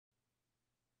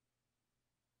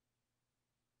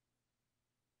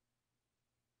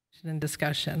and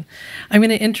discussion. I'm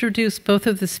going to introduce both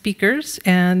of the speakers,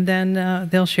 and then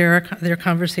they'll share their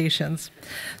conversations.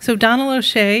 So Donal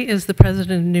O'Shea is the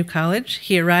president of New College.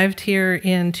 He arrived here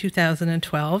in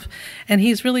 2012, and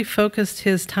he's really focused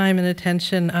his time and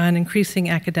attention on increasing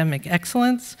academic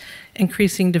excellence,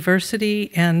 increasing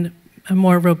diversity, and a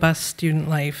more robust student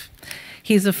life.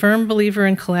 He's a firm believer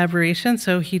in collaboration,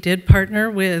 so he did partner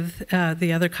with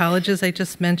the other colleges I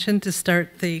just mentioned to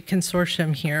start the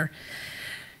consortium here.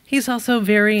 He's also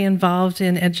very involved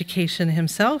in education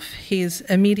himself. He's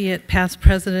immediate past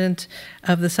president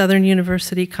of the Southern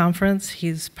University Conference.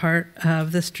 He's part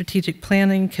of the Strategic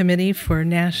Planning Committee for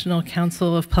National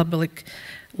Council of Public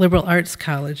Liberal Arts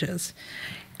Colleges.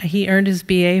 He earned his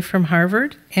BA from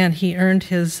Harvard, and he earned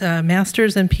his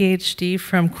master's and PhD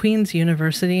from Queen's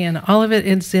University, and all of it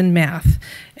is in math.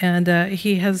 And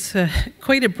he has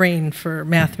quite a brain for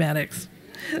mathematics,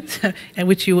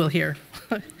 which you will hear.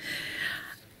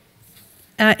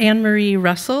 Anne Marie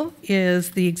Russell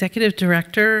is the executive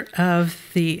director of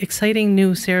the exciting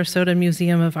new Sarasota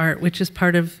Museum of Art, which is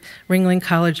part of Ringling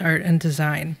College Art and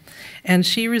Design. And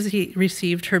she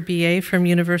received her BA from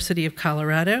University of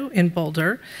Colorado in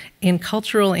Boulder in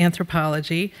cultural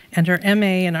anthropology and her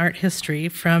MA in art history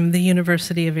from the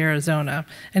University of Arizona.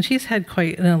 And she's had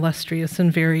quite an illustrious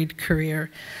and varied career.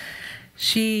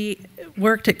 She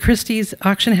worked at Christie's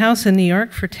Auction House in New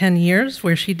York for 10 years,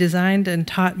 where she designed and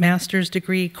taught master's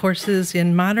degree courses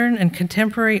in modern and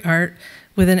contemporary art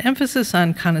with an emphasis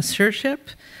on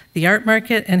connoisseurship, the art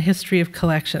market, and history of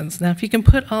collections. Now, if you can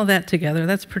put all that together,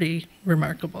 that's pretty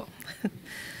remarkable.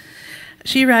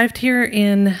 She arrived here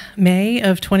in May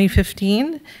of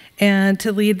 2015 and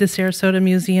to lead the Sarasota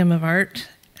Museum of Art,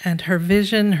 and her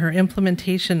vision, her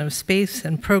implementation of space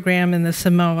and program in the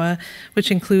Samoa,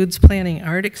 which includes planning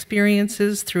art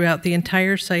experiences throughout the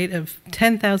entire site of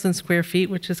 10,000 square feet,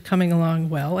 which is coming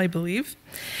along well, I believe,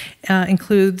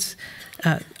 includes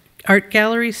art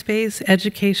gallery space,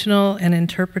 educational and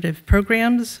interpretive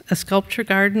programs, a sculpture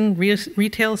garden,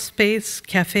 retail space,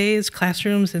 cafes,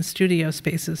 classrooms, and studio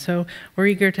spaces. So we're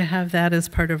eager to have that as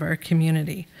part of our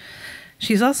community.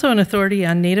 She's also an authority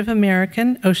on Native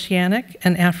American, Oceanic,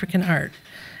 and African art.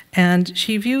 And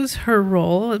she views her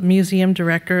role as museum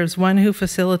director as one who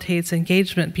facilitates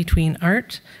engagement between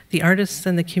art, the artists,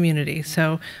 and the community.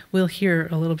 So we'll hear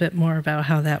a little bit more about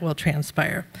how that will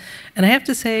transpire. And I have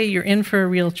to say, you're in for a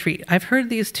real treat. I've heard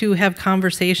these two have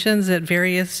conversations at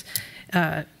various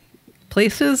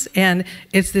places, and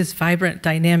it's this vibrant,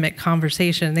 dynamic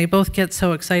conversation. They both get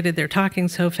so excited, they're talking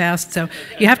so fast, so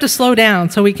you have to slow down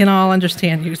so we can all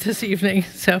understand you this evening.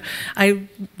 So I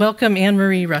welcome Anne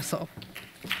Marie Russell.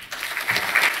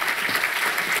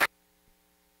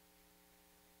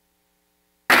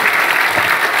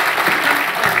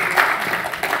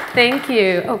 Thank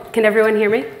you. Oh, can everyone hear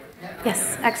me?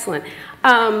 Yes, excellent.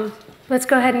 Let's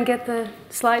go ahead and get the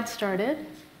slides started.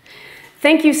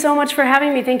 Thank you so much for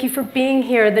having me. Thank you for being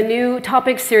here. The new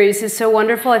topic series is so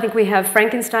wonderful. I think we have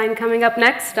Frankenstein coming up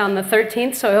next on the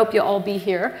 13th, so I hope you'll all be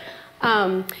here.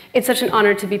 It's such an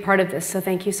honor to be part of this, so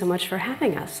thank you so much for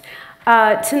having us.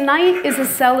 Tonight is a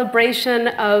celebration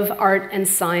of art and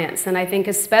science, and I think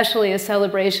especially a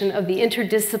celebration of the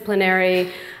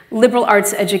interdisciplinary liberal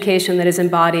arts education that is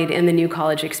embodied in the New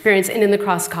College experience and in the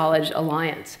Cross College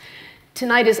Alliance.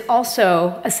 Tonight is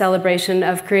also a celebration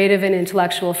of creative and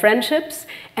intellectual friendships,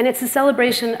 and it's a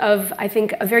celebration of, I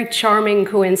think, a very charming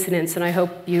coincidence, and I hope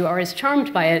you are as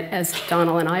charmed by it as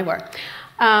Donal and I were.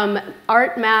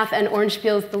 Art, math, and orange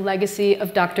peels, the legacy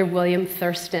of Dr. William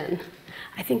Thurston.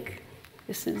 I think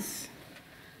this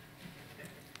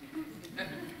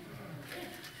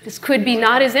could be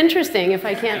not as interesting if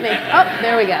I can't make, oh,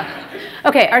 there we go.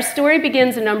 Okay, our story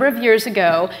begins a number of years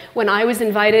ago when I was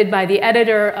invited by the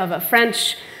editor of a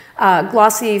French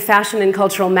glossy fashion and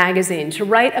cultural magazine to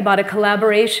write about a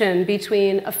collaboration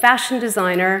between a fashion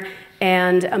designer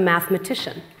and a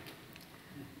mathematician.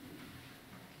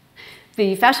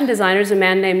 The fashion designer is a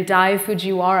man named Dai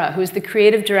Fujiwara, who is the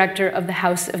creative director of the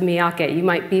House of Miyake. You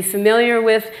might be familiar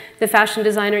with the fashion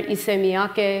designer Issey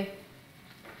Miyake,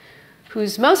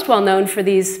 who's most well known for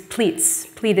these pleats,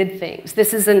 pleated things.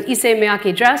 This is an Issey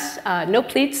Miyake dress, no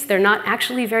pleats. They're not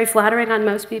actually very flattering on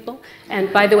most people.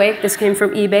 And by the way, this came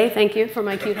from eBay. Thank you for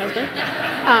my cute husband.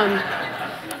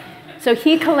 So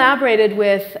he collaborated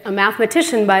with a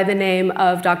mathematician by the name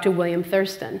of Dr. William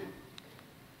Thurston.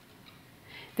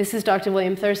 This is Dr.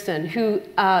 William Thurston, who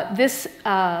this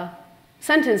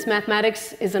sentence,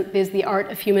 mathematics is the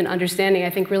art of human understanding, I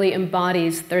think really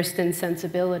embodies Thurston's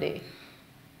sensibility.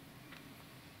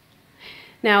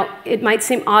 Now, it might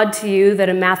seem odd to you that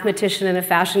a mathematician and a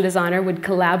fashion designer would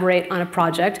collaborate on a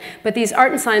project, but these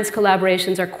art and science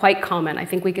collaborations are quite common. I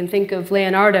think we can think of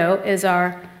Leonardo as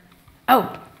our,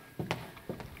 oh.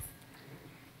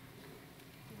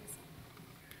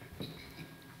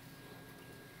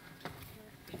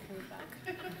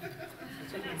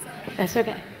 That's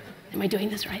okay. Am I doing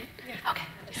this right? Okay.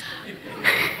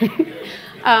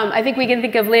 I think we can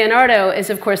think of Leonardo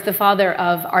as, of course, the father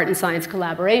of art and science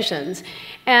collaborations.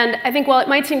 And I think while it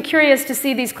might seem curious to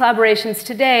see these collaborations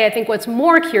today, I think what's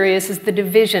more curious is the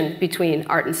division between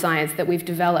art and science that we've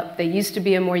developed. They used to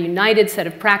be a more united set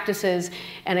of practices,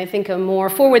 and I think a more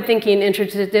forward-thinking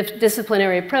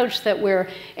interdisciplinary approach that we're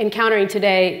encountering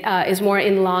today is more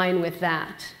in line with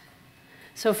that.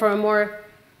 So for a more,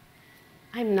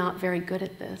 I'm not very good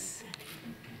at this.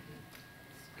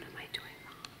 What am I doing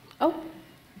wrong? Oh.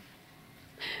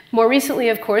 More recently,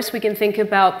 of course, we can think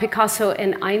about Picasso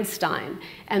and Einstein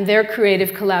and their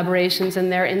creative collaborations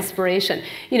and their inspiration.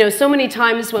 You know, so many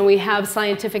times when we have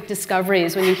scientific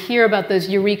discoveries, when you hear about those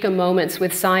eureka moments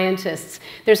with scientists,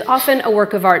 there's often a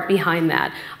work of art behind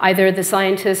that. Either the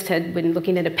scientist had been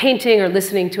looking at a painting or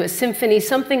listening to a symphony,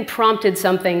 something prompted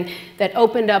something that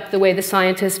opened up the way the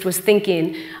scientist was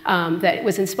thinking that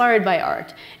was inspired by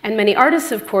art. And many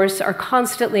artists, of course, are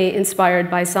constantly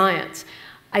inspired by science.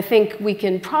 I think we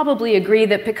can probably agree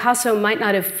that Picasso might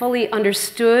not have fully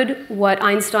understood what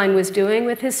Einstein was doing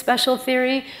with his special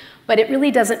theory, but it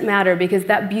really doesn't matter because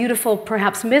that beautiful,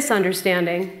 perhaps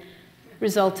misunderstanding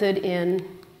resulted in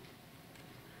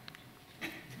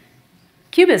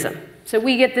Cubism. So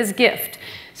we get this gift.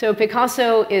 So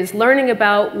Picasso is learning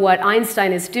about what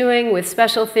Einstein is doing with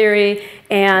special theory,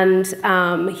 and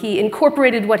he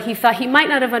incorporated what he thought. He might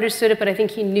not have understood it, but I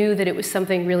think he knew that it was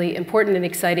something really important and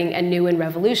exciting and new and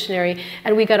revolutionary,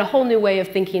 and we got a whole new way of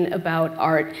thinking about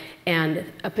art, and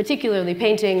particularly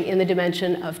painting in the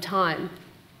dimension of time.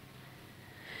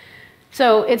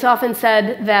 So it's often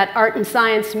said that art and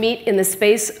science meet in the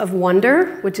space of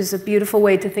wonder, which is a beautiful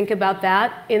way to think about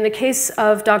that. In the case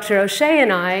of Dr. O'Shea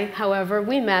and I, however,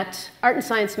 art and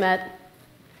science met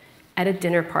at a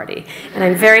dinner party. And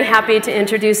I'm very happy to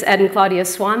introduce Ed and Claudia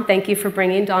Swan. Thank you for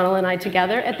bringing Donal and I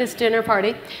together at this dinner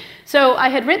party. So I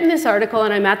had written this article,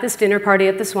 and I'm at this dinner party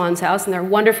at the Swan's house, and there are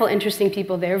wonderful, interesting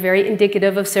people there, very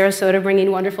indicative of Sarasota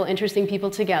bringing wonderful, interesting people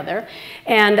together.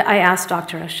 And I asked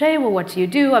Dr. O'Shea, well, what do you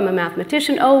do? I'm a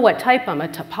mathematician. Oh, what type? I'm a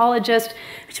topologist,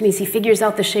 which means he figures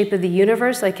out the shape of the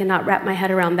universe. I cannot wrap my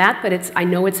head around that, but I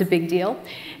know it's a big deal.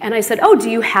 And I said, oh, do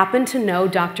you happen to know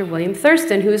Dr. William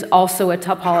Thurston, who is also a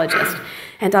topologist?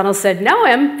 And Donal said, know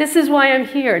him, this is why I'm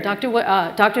here.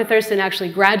 Dr. Thurston actually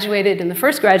graduated in the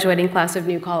first graduating class of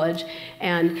New College.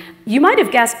 And you might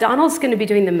have guessed Donal's going to be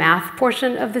doing the math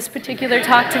portion of this particular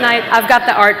talk tonight. I've got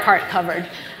the art part covered.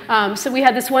 So we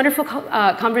had this wonderful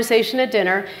conversation at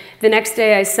dinner. The next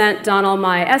day I sent Donal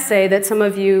my essay that some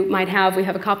of you might have. We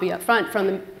have a copy up front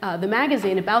from the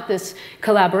magazine about this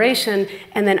collaboration.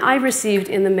 And then I received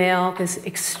in the mail this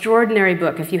extraordinary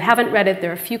book. If you haven't read it,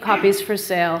 there are a few copies for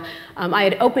sale. I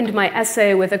had opened my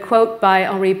essay with a quote by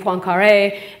Henri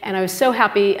Poincaré, and I was so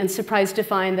happy and surprised to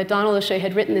find that Donal O'Shea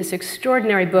had written this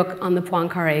extraordinary book on the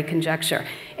Poincaré conjecture.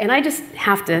 And I just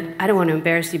have to, I don't want to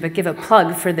embarrass you, but give a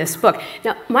plug for this book.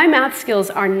 Now, my math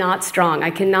skills are not strong. I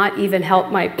cannot even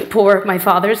help my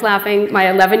father's laughing. My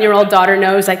 11-year-old daughter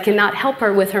knows I cannot help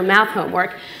her with her math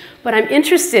homework. But I'm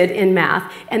interested in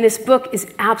math, and this book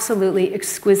is absolutely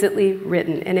exquisitely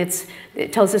written. And it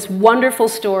tells this wonderful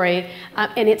story,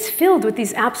 and it's filled with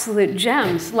these absolute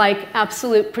gems, like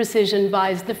absolute precision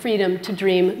buys the freedom to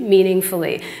dream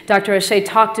meaningfully. Dr. O'Shea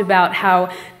talked about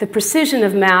how the precision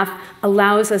of math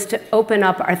allows us to open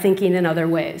up our thinking in other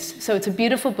ways. So it's a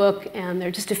beautiful book, and there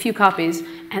are just a few copies.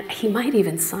 And he might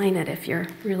even sign it if you're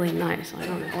really nice. I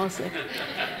don't know, we'll see.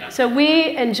 So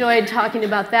we enjoyed talking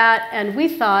about that, and we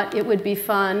thought it would be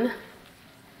fun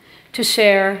to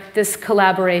share this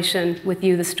collaboration with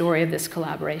you, the story of this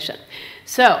collaboration.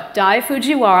 So Dai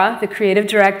Fujiwara, the creative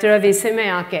director of House of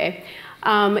Miyake,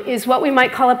 is what we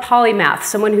might call a polymath,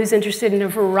 someone who's interested in a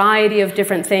variety of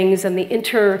different things and the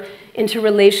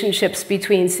interrelationships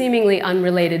between seemingly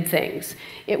unrelated things.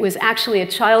 It was actually a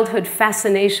childhood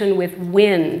fascination with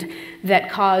wind that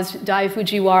caused Dai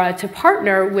Fujiwara to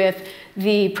partner with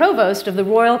the provost of the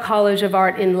Royal College of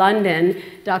Art in London,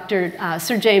 Dr.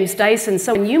 Sir James Dyson,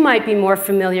 someone you might be more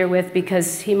familiar with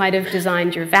because he might have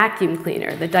designed your vacuum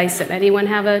cleaner, the Dyson. Anyone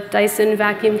have a Dyson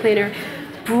vacuum cleaner?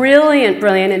 Brilliant,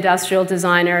 brilliant industrial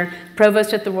designer,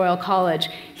 provost at the Royal College.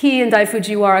 He and Dai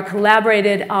Fujiwara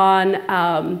collaborated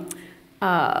on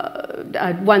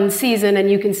one season, and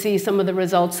you can see some of the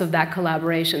results of that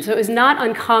collaboration. So it was not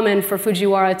uncommon for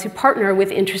Fujiwara to partner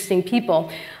with interesting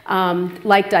people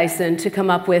like Dyson to come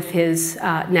up with his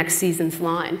next season's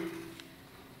line.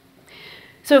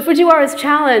 So Fujiwara's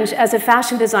challenge as a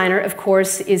fashion designer, of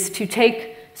course, is to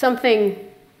take something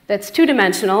that's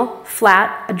two-dimensional,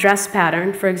 flat, a dress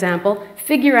pattern, for example,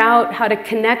 figure out how to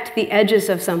connect the edges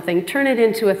of something, turn it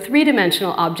into a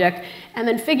three-dimensional object, and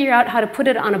then figure out how to put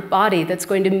it on a body that's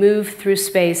going to move through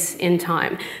space in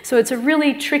time. So it's a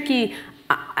really tricky,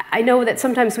 I know that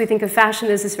sometimes we think of fashion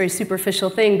as this very superficial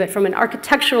thing, but from an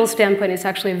architectural standpoint, it's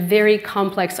actually a very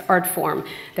complex art form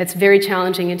that's very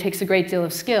challenging and takes a great deal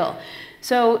of skill.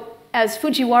 So as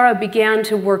Fujiwara began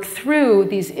to work through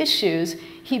these issues,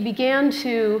 he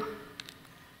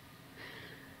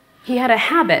had a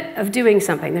habit of doing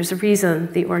something. There's a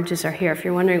reason the oranges are here, if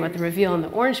you're wondering what the reveal on the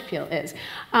orange peel is.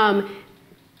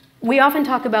 We often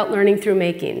talk about learning through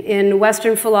making. In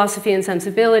Western philosophy and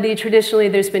sensibility, traditionally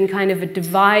there's been kind of a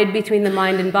divide between the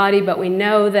mind and body, but we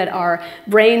know that our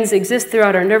brains exist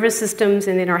throughout our nervous systems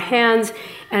and in our hands.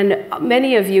 And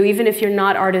many of you, even if you're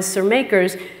not artists or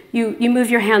makers, you move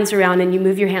your hands around and you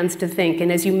move your hands to think. And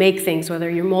as you make things, whether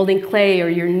you're molding clay or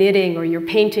you're knitting or you're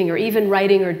painting or even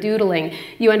writing or doodling,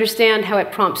 you understand how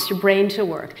it prompts your brain to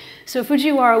work. So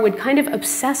Fujiwara would kind of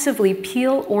obsessively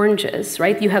peel oranges,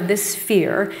 right? You have this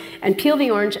sphere, and peel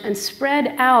the orange and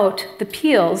spread out the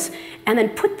peels and then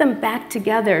put them back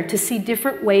together to see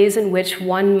different ways in which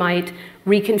one might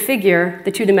reconfigure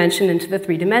the two-dimension into the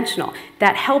three-dimensional.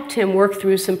 That helped him work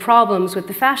through some problems with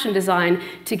the fashion design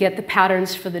to get the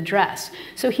patterns for the dress.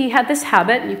 So he had this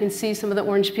habit, and you can see some of the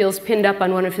orange peels pinned up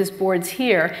on one of his boards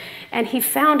here, and he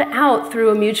found out through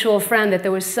a mutual friend that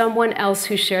there was someone else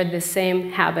who shared this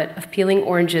same habit of peeling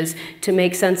oranges to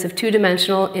make sense of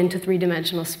two-dimensional into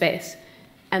three-dimensional space.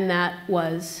 And that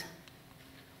was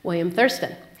William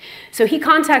Thurston. So he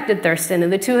contacted Thurston,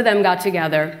 and the two of them got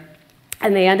together,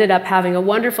 and they ended up having a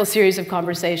wonderful series of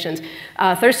conversations.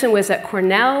 Thurston was at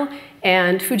Cornell,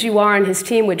 and Fujiwara and his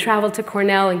team would travel to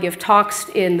Cornell and give talks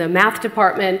in the math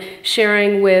department,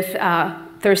 sharing with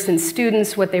Thurston's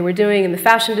students what they were doing in the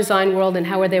fashion design world and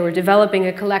how they were developing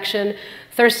a collection.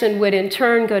 Thurston would in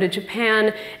turn go to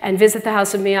Japan and visit the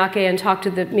House of Miyake and talk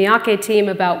to the Miyake team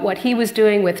about what he was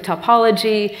doing with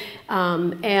topology.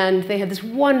 And they had this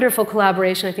wonderful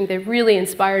collaboration. I think they really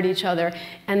inspired each other.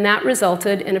 And that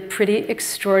resulted in a pretty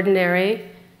extraordinary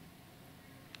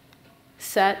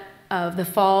set of the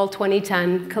fall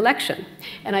 2010 collection.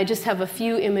 And I just have a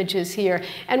few images here.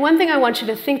 And one thing I want you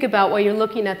to think about while you're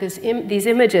looking at these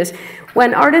images,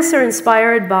 when artists are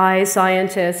inspired by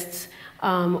scientists,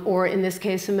 or in this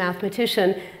case, a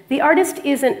mathematician, the artist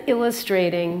isn't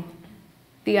illustrating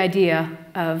the idea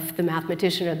of the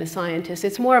mathematician or the scientist.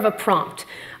 It's more of a prompt.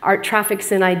 Art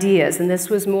traffics in ideas, and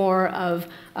this was more of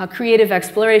a creative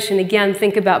exploration. Again,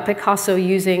 think about Picasso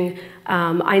using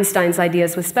Einstein's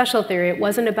ideas with special theory. It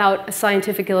wasn't about a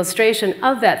scientific illustration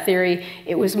of that theory.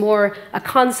 It was more a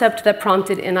concept that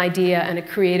prompted an idea and a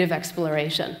creative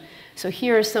exploration. So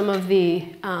here are some of the,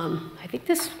 I think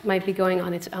this might be going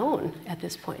on its own at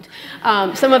this point,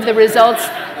 some of the results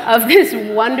of this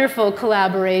wonderful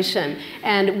collaboration.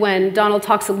 And when Donal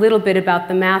talks a little bit about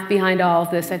the math behind all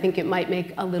of this, I think it might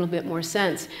make a little bit more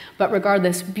sense. But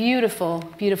regardless, beautiful,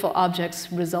 beautiful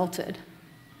objects resulted.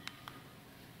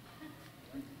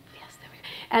 Yes, there we go.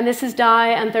 And this is Di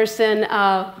and Thurston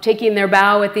taking their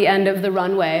bow at the end of the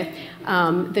runway.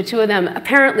 The two of them,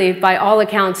 apparently, by all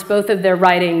accounts, both of their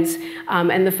writings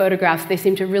and the photographs, they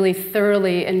seem to really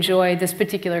thoroughly enjoy this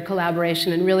particular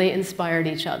collaboration and really inspired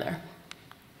each other.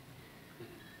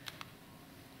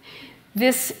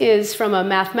 This is from a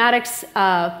mathematics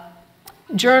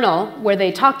journal where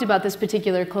they talked about this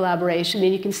particular collaboration,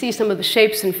 and you can see some of the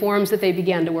shapes and forms that they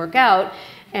began to work out.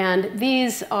 And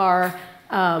these are,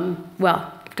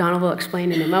 well, Donal will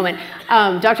explain in a moment.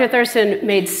 Dr. Thurston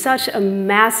made such a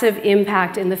massive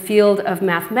impact in the field of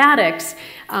mathematics.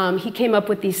 He came up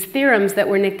with these theorems that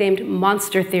were nicknamed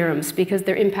monster theorems because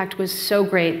their impact was so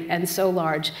great and so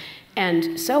large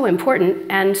and so important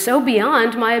and so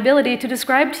beyond my ability to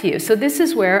describe to you. So this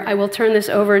is where I will turn this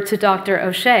over to Dr.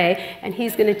 O'Shea, and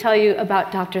he's going to tell you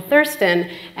about Dr. Thurston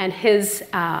and his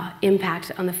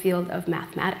impact on the field of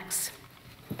mathematics.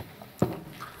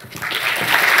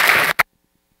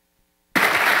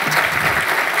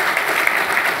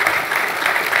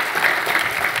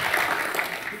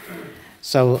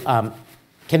 So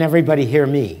can everybody hear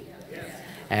me? Yes.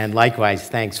 And likewise,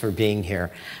 thanks for being here.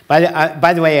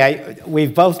 By the way,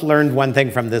 we've both learned one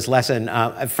thing from this lesson,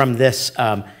 from this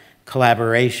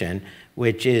collaboration,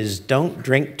 which is don't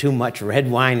drink too much red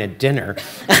wine at dinner.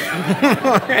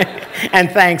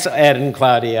 And thanks, Ed and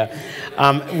Claudia.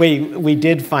 We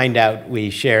did find out we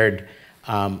shared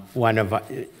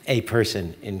a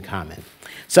person in common.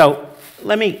 So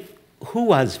who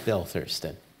was Bill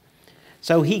Thurston?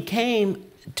 So he came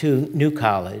to New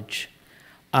College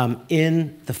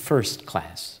in the first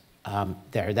class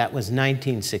there. That was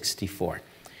 1964.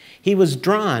 He was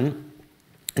drawn,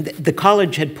 the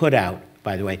college had put out,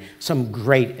 by the way, some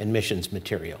great admissions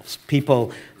materials.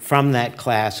 People from that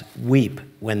class weep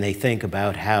when they think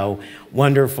about how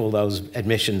wonderful those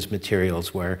admissions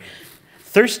materials were.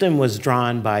 Thurston was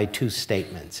drawn by two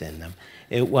statements in them.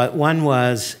 One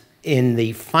was, in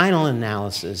the final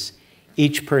analysis,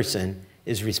 each person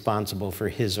is responsible for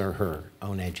his or her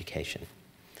own education.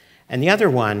 And the other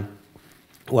one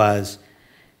was,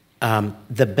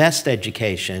 the best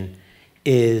education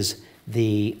is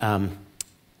the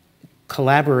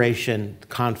collaboration,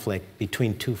 conflict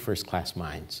between two first-class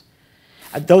minds.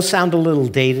 Those sound a little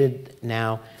dated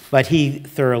now, but he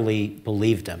thoroughly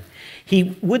believed them.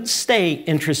 He would stay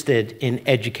interested in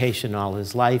education all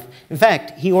his life. In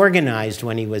fact, he organized,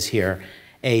 when he was here,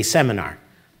 a seminar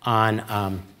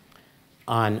on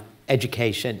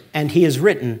education, and he has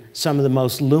written some of the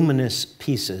most luminous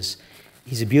pieces.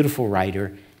 He's a beautiful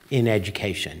writer in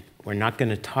education. We're not going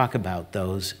to talk about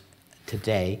those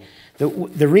today.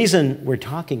 The reason we're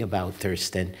talking about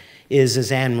Thurston is,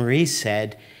 as Anne-Marie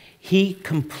said, he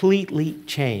completely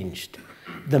changed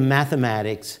the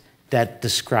mathematics that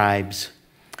describes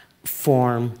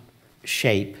form,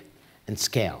 shape, and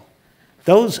scale.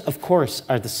 Those, of course,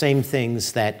 are the same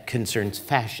things that concerns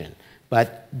fashion,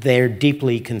 but they're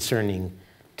deeply concerning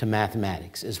to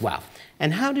mathematics as well.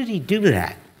 And how did he do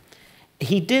that?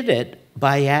 He did it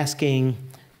by asking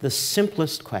the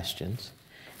simplest questions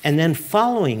and then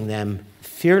following them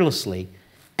fearlessly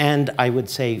and, I would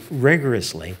say,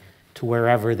 rigorously to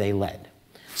wherever they led.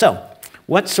 So,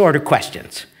 what sort of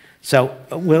questions? So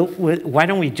why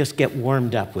don't we just get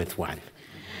warmed up with one?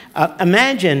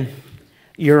 Imagine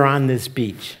you're on this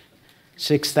beach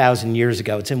 6,000 years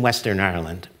ago. It's in Western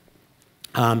Ireland.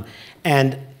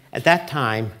 And at that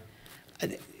time,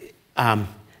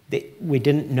 we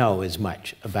didn't know as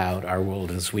much about our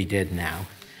world as we did now.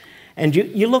 And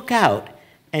you look out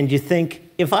and you think,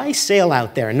 if I sail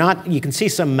out there, you can see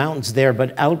some mountains there,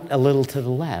 but out a little to the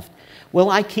left, will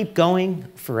I keep going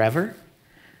forever?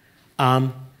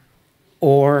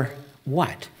 Or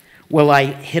what? Will I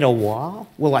hit a wall?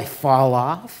 Will I fall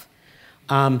off?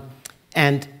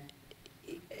 And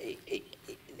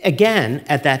again,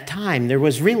 at that time, there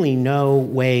was really no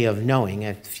way of knowing.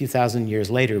 A few thousand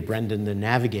years later, Brendan the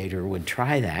Navigator would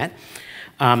try that.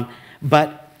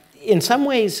 But in some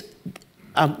ways,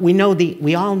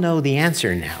 we all know the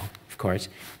answer now, of course.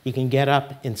 You can get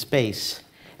up in space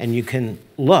and you can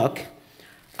look.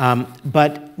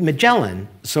 But Magellan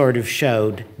sort of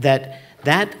showed that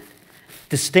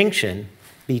distinction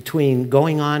between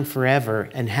going on forever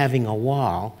and having a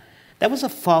wall, that was a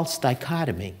false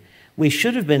dichotomy. We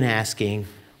should have been asking,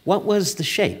 what was the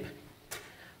shape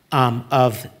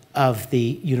of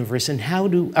the universe and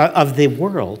of the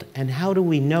world, and how do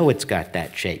we know it's got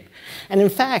that shape? And in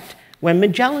fact, when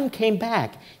Magellan came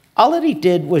back, all that he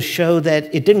did was show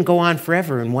that it didn't go on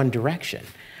forever in one direction.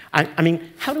 I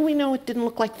mean, how do we know it didn't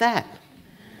look like that,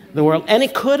 the world? And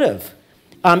it could have.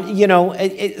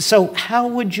 So how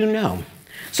would you know?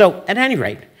 So at any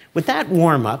rate, with that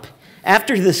warm-up,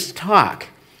 after this talk,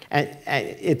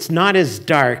 it's not as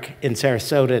dark in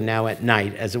Sarasota now at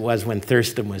night as it was when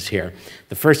Thurston was here.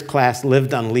 The first class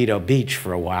lived on Lido Beach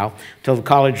for a while, till the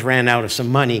college ran out of some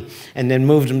money and then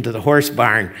moved them to the horse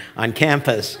barn on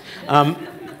campus.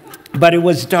 But it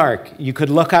was dark. You could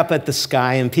look up at the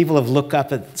sky, and people have looked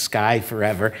up at the sky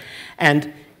forever.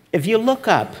 And if you look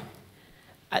up,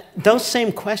 those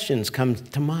same questions come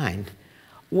to mind.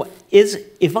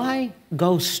 If I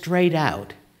go straight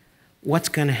out, what's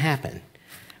going to happen?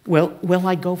 Will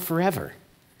I go forever?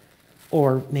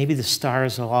 Or maybe the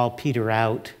stars will all peter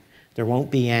out, there won't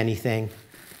be anything.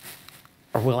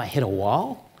 Or will I hit a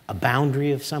wall, a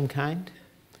boundary of some kind?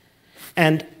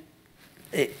 And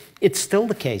it's still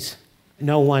the case.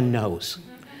 No one knows.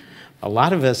 A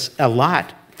lot of us,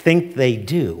 think they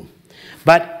do.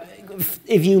 But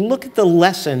if you look at the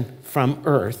lesson from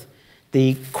Earth,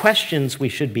 the questions we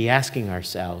should be asking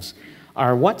ourselves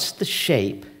are, what's the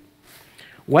shape,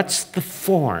 what's the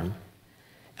form,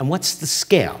 and what's the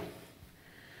scale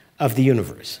of the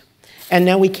universe? And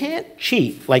now we can't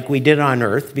cheat like we did on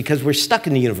Earth because we're stuck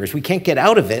in the universe. We can't get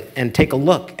out of it and take a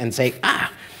look and say,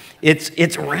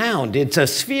 It's round, it's a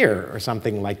sphere or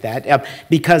something like that,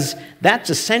 because that's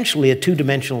essentially a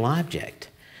two-dimensional object.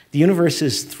 The universe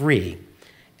is 3,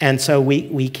 and so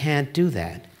we can't do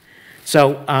that.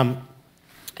 So,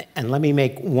 and let me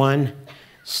make one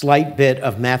slight bit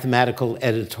of mathematical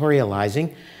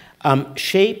editorializing.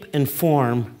 Shape and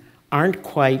form aren't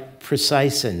quite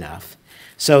precise enough.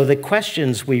 So the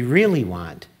questions we really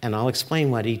want, and I'll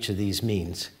explain what each of these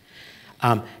means,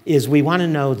 is we want to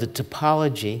know the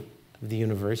topology of the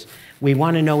universe. We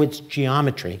want to know its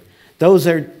geometry. Those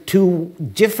are two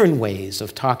different ways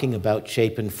of talking about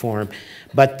shape and form,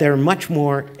 but they're much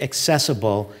more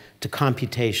accessible to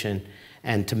computation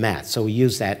and to math. So we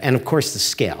use that. And of course, the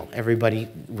scale. Everybody,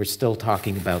 we're still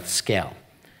talking about scale.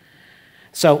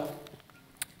 So,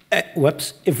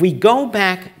 if we go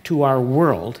back to our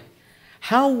world,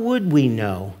 how would we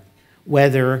know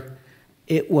whether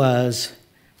it was,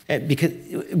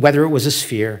 whether it was a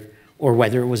sphere or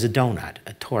whether it was a donut,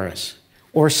 a torus,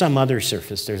 or some other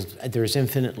surface? There's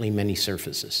infinitely many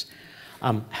surfaces.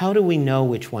 How do we know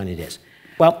which one it is?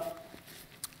 Well,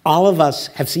 all of us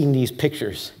have seen these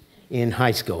pictures in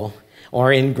high school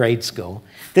or in grade school.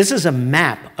 This is a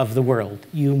map of the world.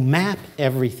 You map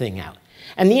everything out.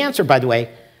 And the answer, by the way,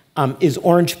 is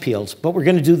orange peels, but we're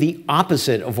going to do the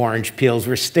opposite of orange peels.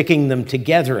 We're sticking them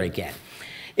together again.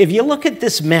 If you look at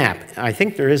this map, I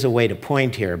think there is a way to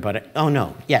point here, but oh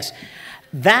no, yes.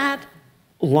 That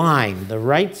line, the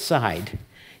right side,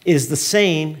 is the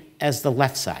same as the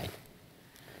left side.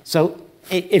 So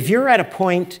if you're at a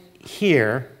point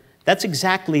here, that's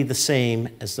exactly the same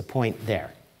as the point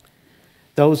there.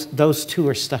 Those two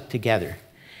are stuck together.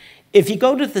 If you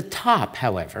go to the top,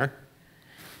 however,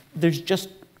 there's just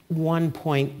one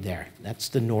point there. That's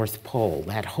the North Pole.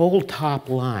 That whole top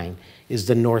line is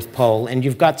the North Pole, and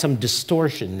you've got some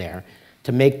distortion there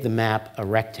to make the map a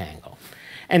rectangle.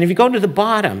 And if you go to the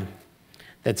bottom,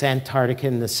 that's Antarctica,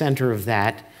 in the center of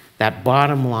that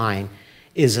bottom line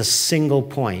is a single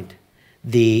point,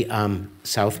 the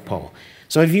South Pole.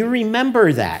 So if you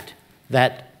remember that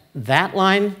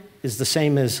line is the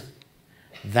same as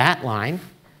that line,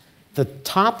 the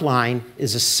top line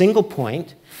is a single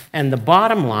point, and the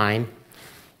bottom line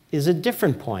is a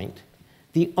different point.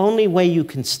 The only way you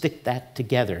can stick that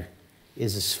together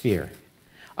is a sphere.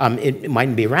 It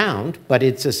mightn't be round, but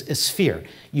it's a sphere.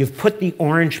 You've put the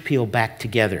orange peel back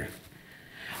together.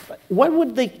 What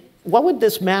would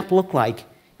this map look like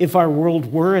if our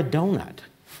world were a donut?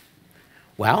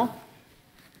 Well,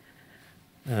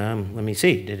 let me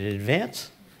see. Did it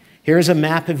advance? Here's a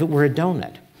map if it were a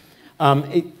donut.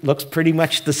 It looks pretty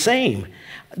much the same.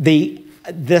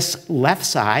 This left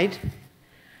side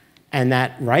and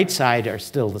that right side are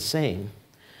still the same.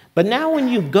 But now when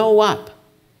you go up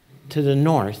to the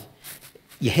north,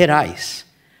 you hit ice.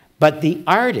 But the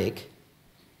Arctic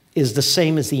is the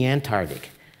same as the Antarctic.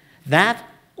 That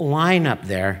line up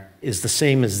there is the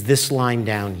same as this line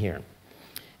down here.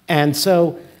 And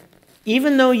so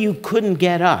even though you couldn't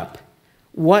get up,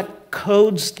 what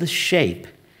codes the shape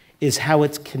is how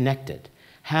it's connected,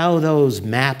 how those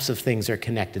maps of things are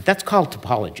connected. That's called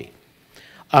topology.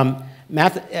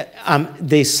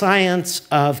 The science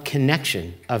of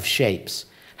connection of shapes,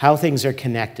 how things are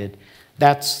connected,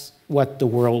 that's what the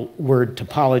word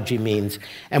topology means.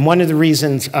 And one of the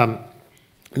reasons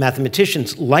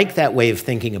mathematicians like that way of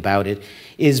thinking about it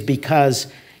is because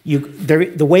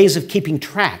the ways of keeping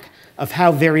track of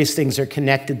how various things are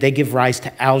connected, they give rise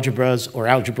to algebras or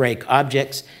algebraic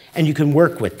objects, and you can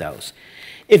work with those.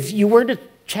 If you were to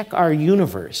check our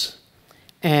universe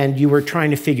and you were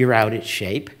trying to figure out its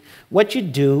shape, what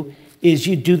you'd do is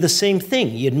you'd do the same thing.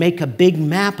 You'd make a big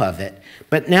map of it,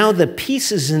 but now the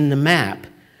pieces in the map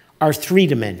are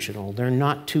three-dimensional. They're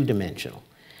not two-dimensional.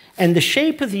 And the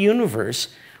shape of the universe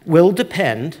will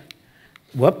depend,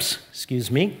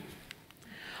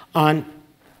 on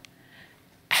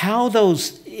how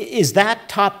is that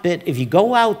top bit, if you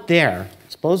go out there,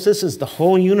 suppose this is the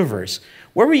whole universe,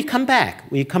 where will you come back?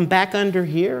 Will you come back under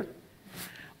here?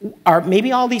 Or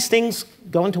maybe all these things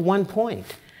go into one point.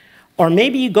 Or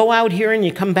maybe you go out here and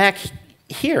you come back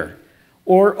here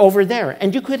or over there.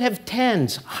 And you could have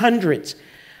tens, hundreds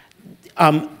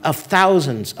of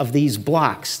thousands of these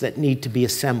blocks that need to be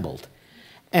assembled.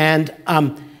 And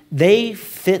they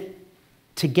fit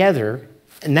together,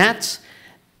 and that's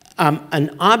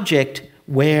an object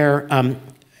where,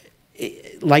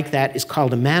 like that, is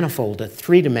called a manifold, a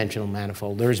three-dimensional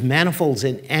manifold. There's manifolds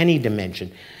in any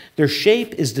dimension. Their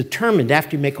shape is determined,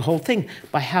 after you make a whole thing,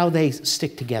 by how they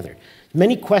stick together.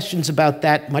 Many questions about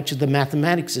that. Much of the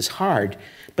mathematics is hard,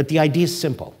 but the idea is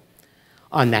simple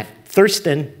on that.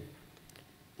 Thurston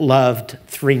loved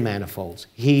three manifolds.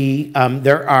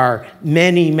 There are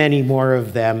many, many more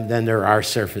of them than there are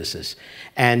surfaces,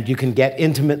 and you can get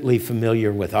intimately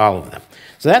familiar with all of them.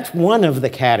 So that's one of the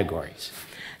categories.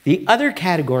 The other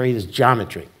category is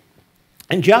geometry.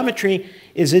 And geometry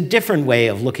is a different way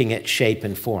of looking at shape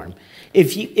and form.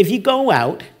 If you go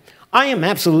out, I am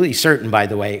absolutely certain, by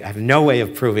the way, I have no way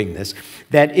of proving this,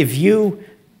 that if you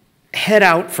head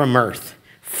out from Earth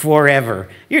forever,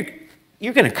 you're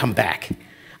going to come back.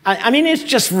 I mean, it's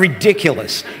just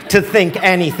ridiculous to think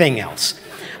anything else.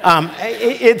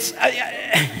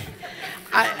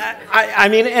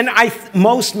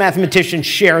 Most mathematicians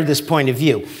share this point of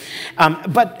view.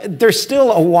 But there's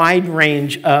still a wide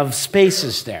range of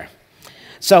spaces there.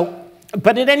 So,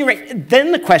 but at any rate,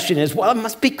 then the question is, well, it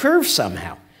must be curved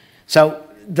somehow. So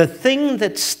the thing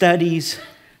that studies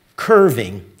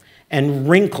curving and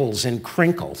wrinkles and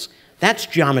crinkles, that's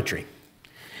geometry.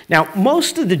 Now,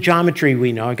 most of the geometry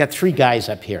we know, I've got three guys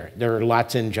up here. There are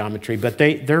lots in geometry, but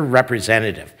they're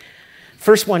representative.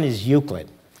 First one is Euclid.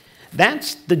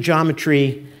 That's the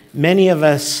geometry many of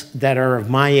us that are of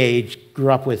my age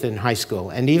grew up with in high school.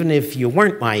 And even if you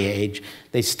weren't my age,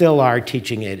 they still are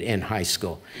teaching it in high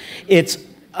school.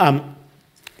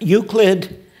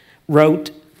 Euclid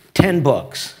wrote 10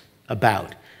 books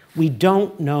about. We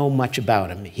don't know much about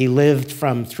him. He lived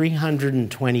from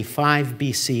 325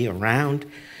 BC around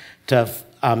to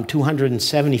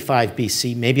 275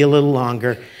 BC, maybe a little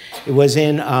longer. It was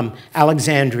in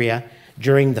Alexandria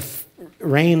during the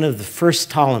reign of the first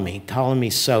Ptolemy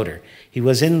Soter. He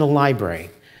was in the library.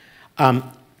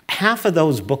 Half of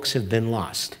those books have been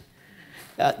lost.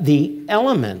 The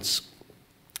Elements,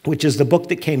 which is the book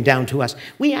that came down to us,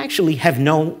 we actually have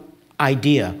no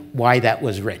idea why that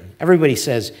was written. Everybody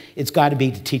says it's got to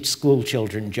be to teach school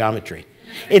children geometry.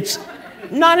 It's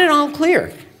not at all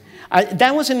clear.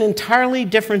 That was an entirely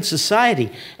different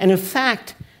society. And in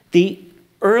fact, the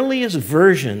earliest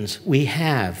versions we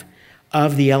have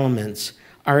of the Elements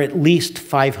are at least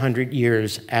 500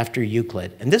 years after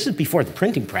Euclid. And this is before the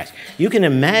printing press. You can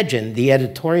imagine the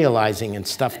editorializing and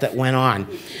stuff that went on.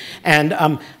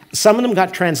 And some of them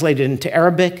got translated into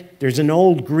Arabic. There's an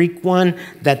old Greek one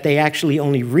that they actually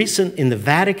only recent in the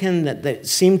Vatican that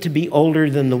seemed to be older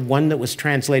than the one that was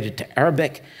translated to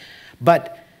Arabic.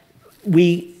 But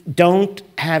we don't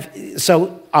have,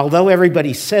 so although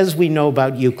everybody says we know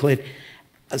about Euclid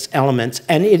as Elements,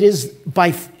 and it is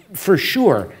for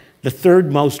sure the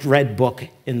third most read book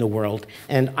in the world,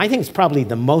 and I think it's probably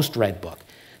the most read book.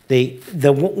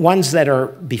 The ones that are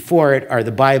before it are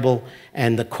the Bible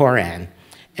and the Koran.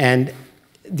 And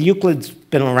Euclid's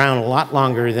been around a lot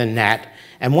longer than that.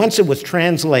 And once it was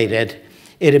translated,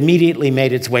 it immediately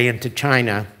made its way into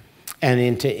China and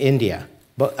into India.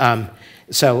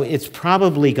 So it's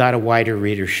probably got a wider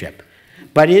readership.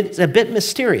 But it's a bit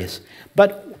mysterious.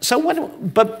 But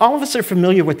all of us are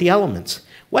familiar with the Elements.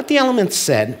 What the Elements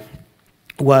said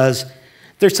was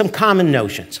there's some common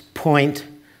notions, point,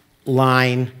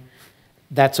 line,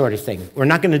 that sort of thing. We're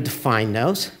not going to define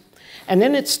those. And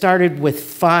then it started with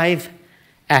 5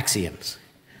 axioms.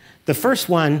 The first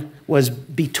one was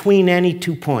between any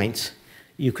 2 points,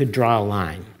 you could draw a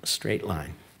line, a straight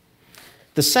line.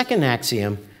 The second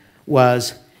axiom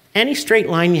was any straight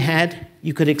line you had,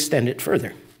 you could extend it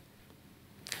further.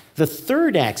 The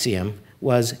third axiom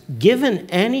was given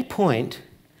any point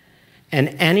and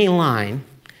any line,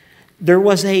 there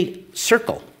was a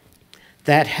circle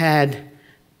that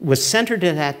was centered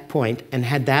at that point and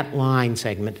had that line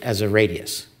segment as a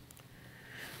radius.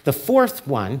 The fourth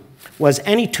one was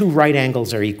any 2 right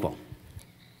angles are equal.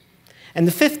 And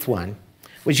the fifth one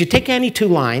was you take any 2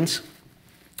 lines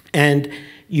and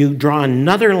you draw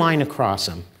another line across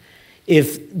them.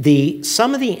 If the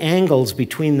sum of the angles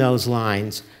between those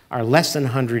lines are less than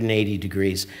 180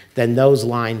 degrees, then those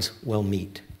lines will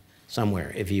meet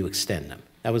somewhere if you extend them.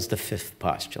 That was the fifth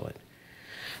postulate.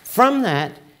 From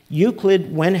that,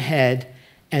 Euclid went ahead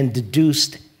and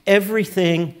deduced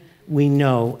everything we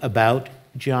know about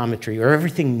geometry, or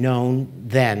everything known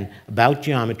then about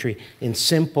geometry, in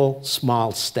simple,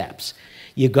 small steps.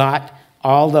 You got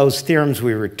all those theorems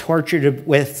we were tortured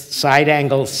with, side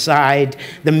angle, side,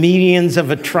 the medians of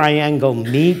a triangle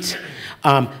meet,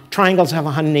 triangles have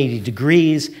 180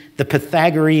 degrees, the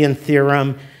Pythagorean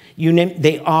theorem, you name,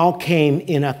 they all came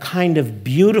in a kind of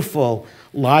beautiful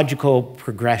logical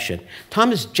progression.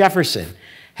 Thomas Jefferson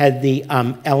had the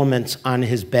Elements on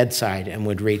his bedside and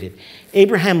would read it.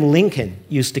 Abraham Lincoln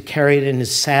used to carry it in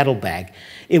his saddlebag.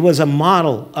 It was a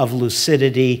model of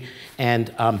lucidity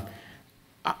and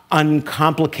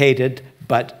uncomplicated,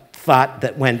 but thought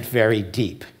that went very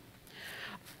deep.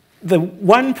 The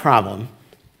one problem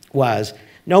was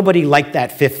nobody liked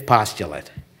that fifth postulate.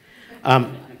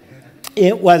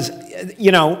 It was,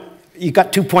 you know, you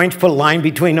got 2 points, put a line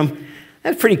between them.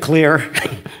 That's pretty clear.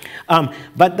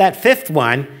 But that fifth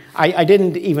one, I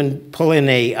didn't even pull in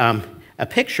a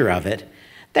picture of it.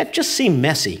 That just seemed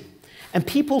messy. And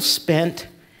people spent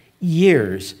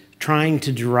years trying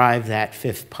to derive that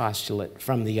fifth postulate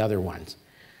from the other ones.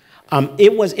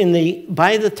 It was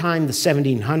by the time the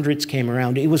 1700s came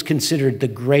around, it was considered the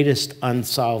greatest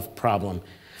unsolved problem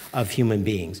of human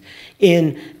beings.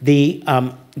 In the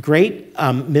great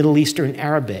Middle Eastern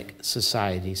Arabic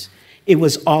societies, it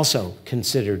was also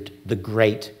considered the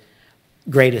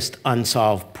greatest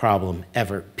unsolved problem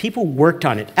ever. People worked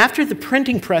on it. After the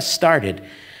printing press started,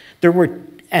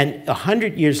 and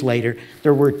 100 years later,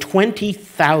 there were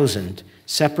 20,000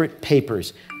 separate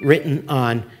papers written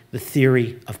on the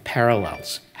theory of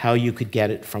parallels, how you could get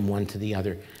it from one to the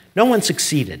other. No one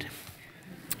succeeded.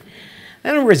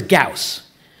 Then there was Gauss,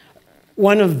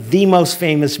 one of the most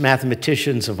famous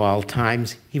mathematicians of all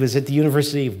times. He was at the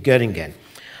University of Göttingen,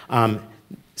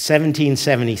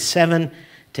 1777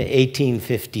 to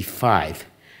 1855.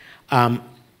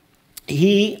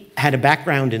 He had a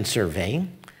background in surveying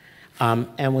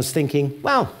and was thinking,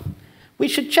 well, we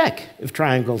should check if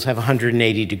triangles have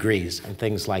 180 degrees and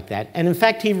things like that. And in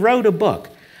fact, he wrote a book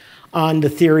on the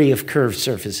theory of curved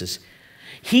surfaces.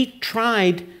 He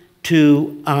tried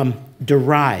to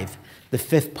derive the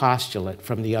fifth postulate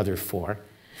from the other four.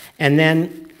 And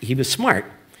then he was smart.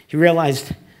 He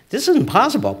realized this isn't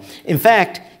possible. In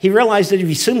fact, he realized that if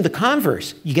you assume the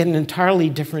converse, you get an entirely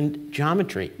different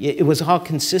geometry. It was all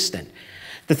consistent.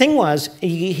 The thing was,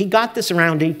 he got this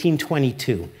around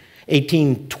 1820. He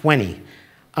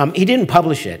didn't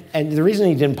publish it, and the reason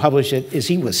he didn't publish it is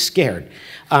he was scared.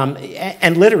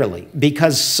 And literally,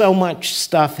 because so much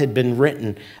stuff had been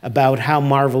written about how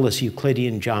marvelous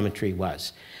Euclidean geometry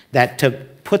was, that to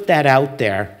put that out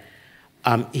there,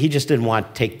 he just didn't want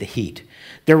to take the heat.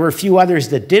 There were a few others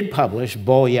that did publish,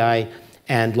 Bolyai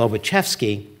and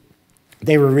Lobachevsky.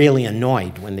 They were really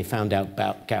annoyed when they found out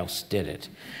about Gauss did it.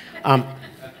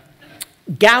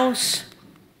 Gauss,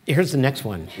 here's the next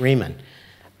one, Riemann.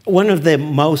 One of the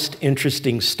most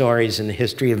interesting stories in the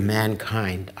history of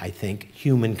mankind, I think,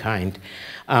 humankind.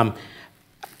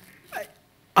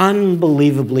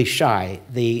 Unbelievably shy,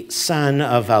 the son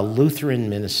of a Lutheran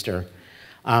minister.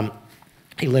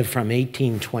 He lived from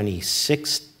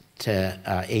 1826 to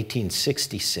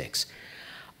 1866.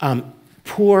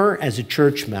 Poor as a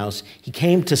church mouse, he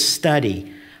came to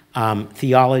study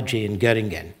theology in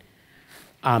Göttingen.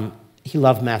 He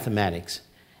loved mathematics.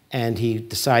 And he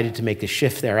decided to make a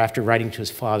shift there after writing to his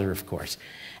father, of course.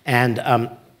 And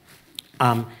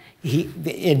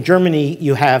in Germany,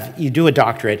 you do a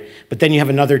doctorate, but then you have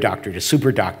another doctorate, a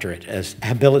super doctorate, as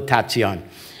Habilitation.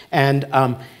 And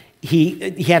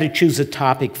he had to choose a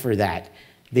topic for that.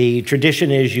 The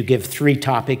tradition is you give 3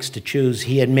 topics to choose.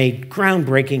 He had made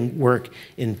groundbreaking work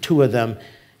in 2 of them.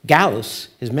 Gauss,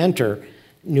 his mentor,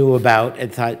 knew about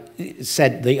and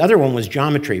said the other one was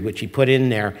geometry, which he put in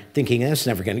there thinking that's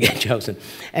never going to get chosen.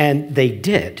 And they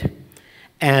did.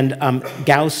 And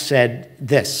Gauss said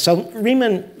this. So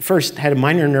Riemann first had a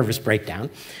minor nervous breakdown,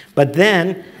 but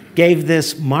then gave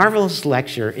this marvelous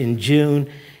lecture in June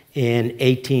in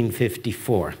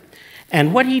 1854.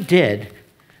 And what he did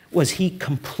was he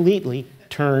completely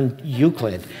turned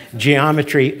Euclid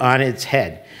geometry on its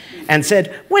head and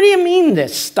said, what do you mean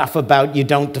this stuff about you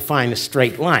don't define a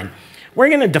straight line? We're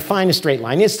going to define a straight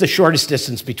line. It's the shortest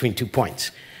distance between 2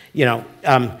 points. You know,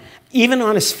 even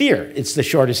on a sphere, it's the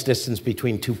shortest distance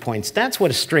between 2 points. That's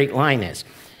what a straight line is.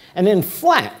 And then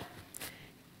flat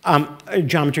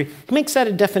geometry makes that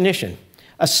a definition.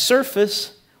 A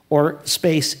surface or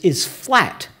space is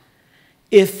flat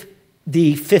if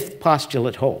the fifth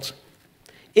postulate holds.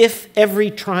 If every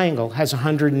triangle has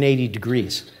 180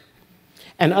 degrees.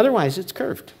 And otherwise, it's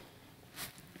curved.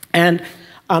 And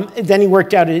then he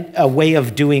worked out a way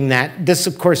of doing that. This,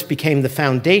 of course, became the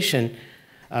foundation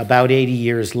about 80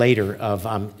 years later of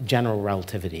general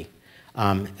relativity,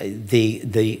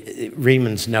 the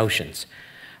Riemann's notions.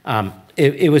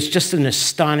 It was just an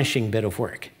astonishing bit of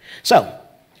work. So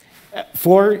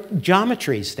for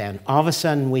geometries, then, all of a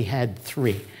sudden we had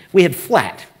 3. We had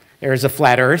flat. There's a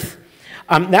flat Earth.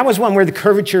 That was one where the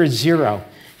curvature is 0.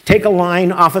 Take a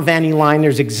line off of any line,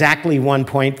 there's exactly 1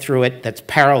 point through it that's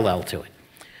parallel to it.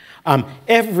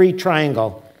 Every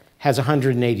triangle has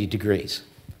 180 degrees.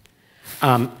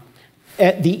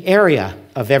 The area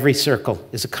of every circle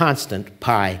is a constant,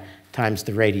 pi times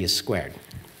the radius squared.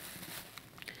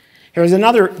 Here's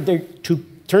another,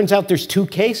 turns out there's 2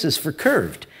 cases for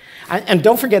curved. And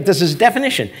don't forget, this is a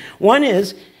definition. One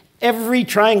is every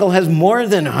triangle has more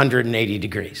than 180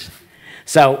 degrees.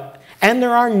 So, and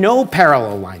there are no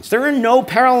parallel lines. There are no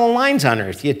parallel lines on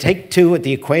Earth. You take two at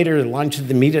the equator, launch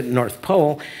them, meet at the North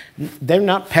Pole. They're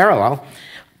not parallel.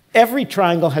 Every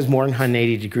triangle has more than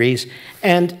 180 degrees,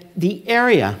 and the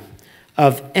area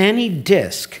of any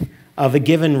disk of a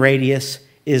given radius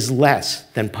is less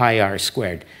than pi r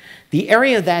squared. The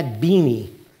area of that beanie,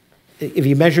 if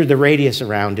you measure the radius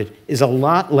around it, is a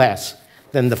lot less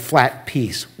than the flat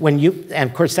piece. And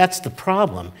of course, that's the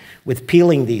problem with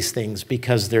peeling these things,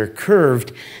 because they're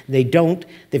curved, they've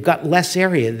got less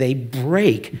area, they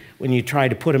break when you try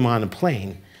to put them on a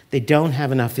plane. They don't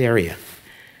have enough area.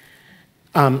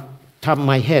 Top of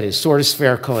my head is sort of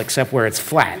spherical, except where it's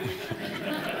flat.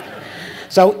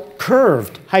 So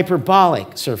curved,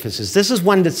 hyperbolic surfaces. This is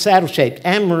one that's saddle-shaped.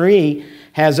 Anne-Marie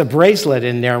has a bracelet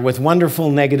in there with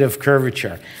wonderful negative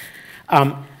curvature.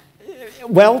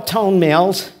 Well-toned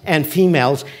males and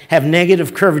females have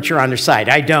negative curvature on their side.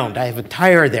 I don't. I have a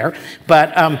tire there.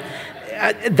 But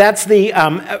that's the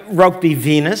Rokeby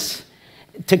Venus.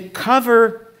 To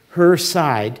cover her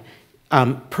side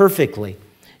perfectly,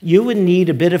 you would need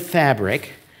a bit of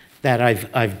fabric that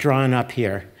I've drawn up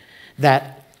here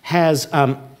that has,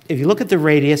 if you look at the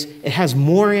radius, it has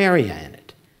more area in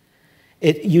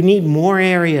it. You need more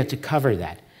area to cover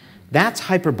that. That's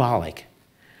hyperbolic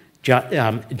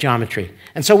geometry.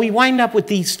 And so we wind up with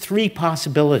these three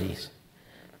possibilities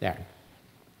there.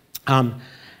 And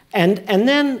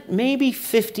then maybe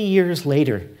 50 years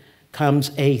later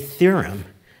comes a theorem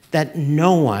that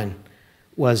no one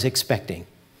was expecting.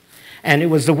 And it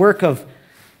was the work of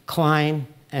Klein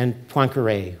and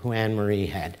Poincaré, who Anne-Marie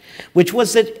had, which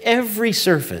was that every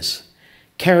surface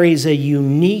carries a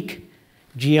unique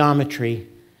geometry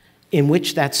in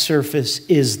which that surface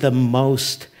is the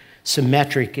most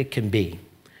symmetric it can be.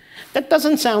 That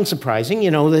doesn't sound surprising.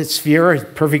 You know, the sphere, a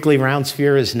perfectly round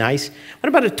sphere is nice. What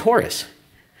about a torus?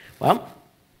 Well,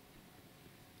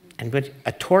 but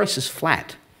a torus is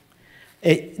flat.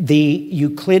 The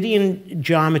Euclidean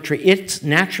geometry, its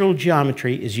natural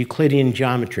geometry is Euclidean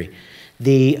geometry.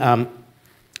 You've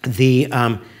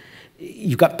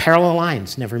got parallel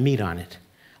lines, never meet on it.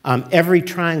 Every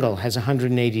triangle has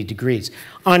 180 degrees.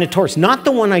 On a torus, not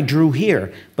the one I drew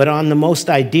here, but on the most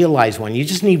idealized one. You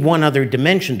just need one other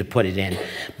dimension to put it in.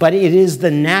 But it is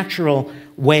the natural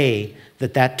way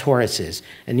that that torus is.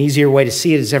 An easier way to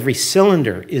see it is every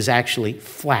cylinder is actually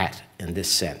flat in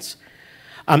this sense.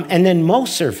 And then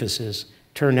most surfaces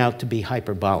turn out to be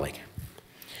hyperbolic.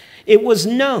 It was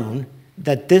known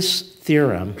that this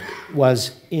theorem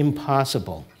was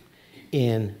impossible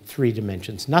in 3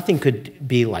 dimensions. Nothing could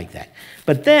be like that.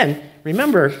 But then,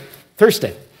 remember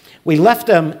Thurston. We left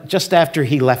him just after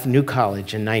he left New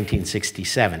College in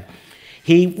 1967.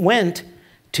 He went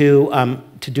to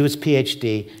do his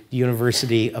PhD at the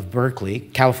University of Berkeley,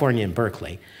 California in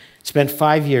Berkeley. Spent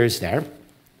 5 years there.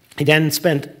 He then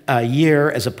spent a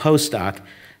year as a postdoc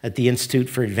at the Institute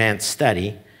for Advanced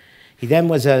Study. He then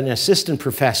was an assistant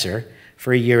professor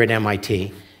for a year at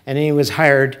MIT, and then he was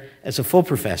hired as a full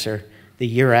professor the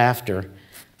year after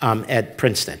at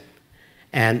Princeton.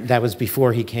 And that was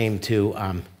before he came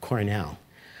to Cornell.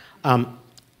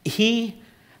 He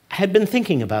had been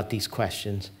thinking about these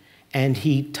questions, and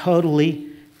he totally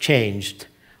changed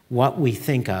what we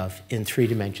think of in 3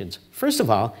 dimensions. First of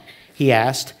all, he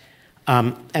asked,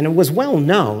 and it was well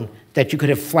known that you could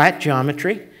have flat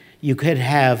geometry, you could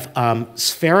have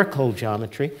spherical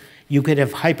geometry, you could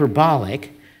have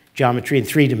hyperbolic geometry in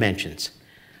 3 dimensions.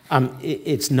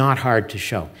 It's not hard to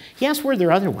show. He asked, were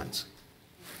there other ones?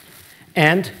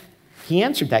 And he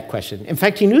answered that question. In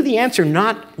fact, he knew the answer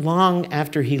not long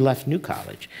after he left New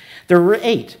College. There were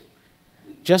 8,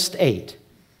 just 8.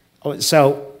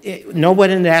 So no one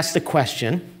had asked the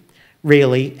question,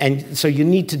 really, and so you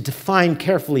need to define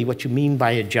carefully what you mean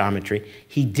by a geometry.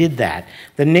 He did that.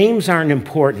 The names aren't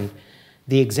important.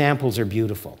 The examples are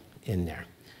beautiful in there.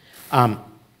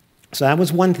 So that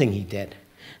was one thing he did.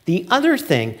 The other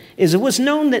thing is it was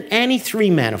known that any 3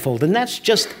 manifold, and that's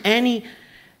just any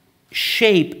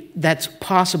shape that's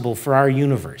possible for our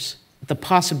universe, the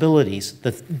possibilities,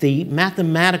 the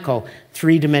mathematical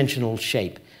 3-dimensional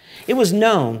shape. It was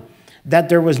known that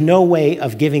there was no way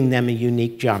of giving them a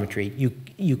unique geometry.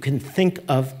 You can think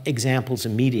of examples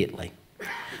immediately.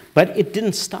 But it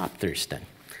didn't stop Thurston.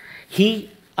 He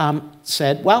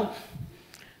said, well,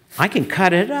 I can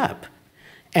cut it up,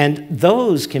 and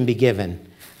those can be given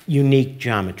unique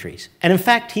geometries. And in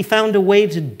fact, he found a way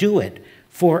to do it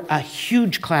for a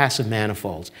huge class of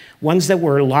manifolds, ones that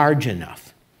were large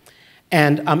enough.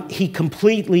 And he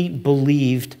completely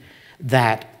believed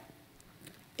that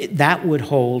that would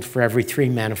hold for every 3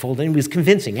 manifold, and it was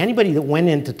convincing. Anybody that went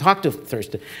in to talk to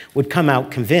Thurston would come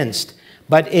out convinced,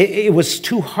 but it was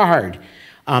too hard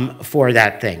for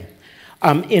that thing.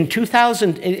 In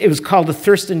 2000, it was called the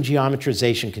Thurston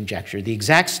geometrization conjecture. The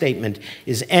exact statement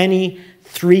is any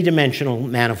 3-dimensional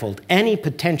manifold, any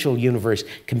potential universe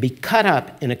can be cut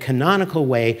up in a canonical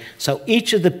way so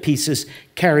each of the pieces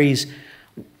carries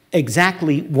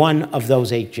exactly one of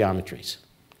those 8 geometries.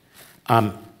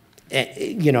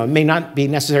 You know, it may not be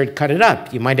necessary to cut it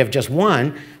up. You might have just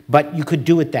one, but you could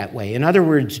do it that way. In other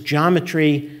words,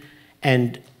 geometry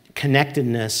and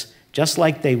connectedness, just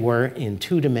like they were in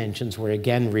 2 dimensions, were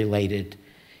again related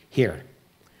here.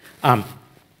 And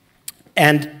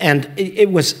it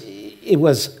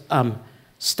was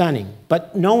stunning,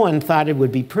 but no one thought it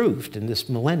would be proved in this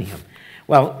millennium.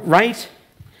 Well, right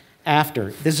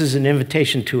after, this is an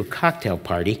invitation to a cocktail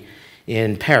party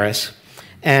in Paris,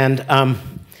 and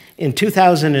in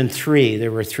 2003,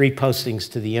 there were 3 postings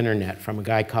to the internet from a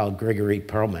guy called Gregory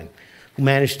Perlman, who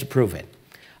managed to prove it.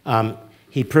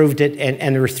 He proved it,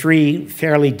 and there were 3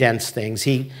 fairly dense things.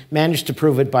 He managed to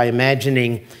prove it by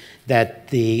imagining that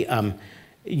the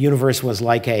universe was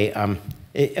like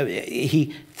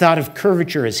he thought of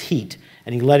curvature as heat,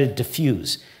 and he let it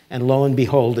diffuse. And lo and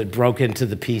behold, it broke into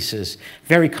the pieces.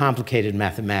 Very complicated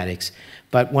mathematics,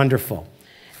 but wonderful.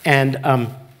 And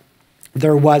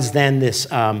there was then this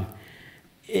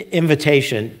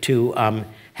invitation to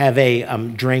have a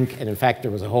drink, and in fact,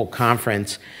 there was a whole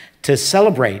conference to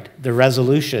celebrate the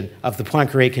resolution of the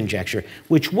Poincare conjecture,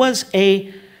 which was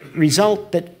a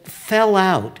result that fell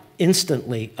out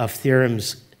instantly of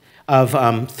theorems of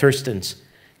Thurston's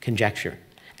conjecture.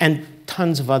 And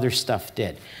tons of other stuff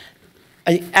did.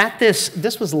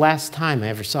 This was the last time I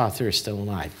ever saw Thurston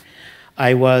live.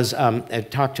 I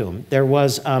talked to him. There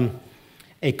was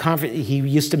a conference, he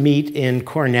used to meet in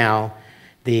Cornell.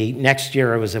 The next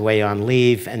year I was away on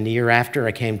leave, and the year after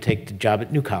I came to take the job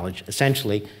at New College,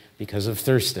 essentially because of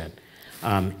Thurston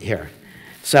here.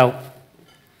 So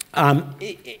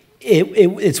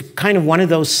it's kind of one of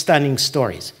those stunning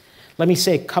stories. Let me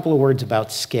say a couple of words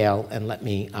about scale, and let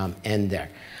me end there.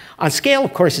 On scale,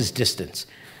 of course, is distance.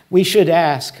 We should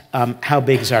ask, how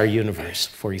big is our universe,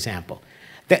 for example?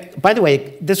 By the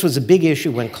way, this was a big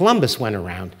issue when Columbus went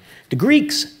around. The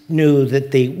Greeks knew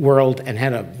that the world, and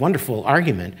had a wonderful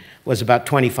argument, was about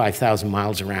 25,000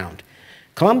 miles around.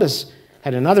 Columbus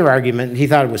had another argument, and he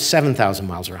thought it was 7,000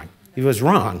 miles around. He was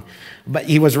wrong, but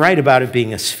he was right about it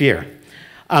being a sphere.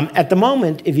 At the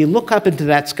moment, if you look up into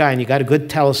that sky and you got a good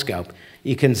telescope,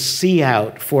 you can see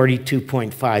out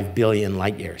 42.5 billion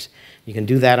light years. You can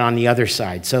do that on the other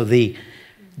side. So the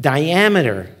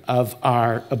diameter of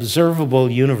our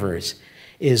observable universe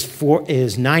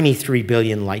is 93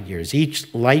 billion light years.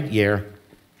 Each light year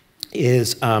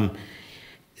is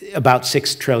about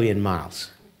 6 trillion miles.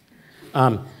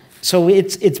 So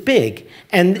it's big.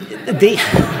 And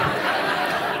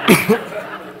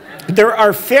there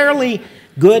are fairly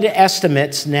good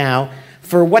estimates now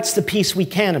for what's the piece we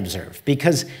can observe,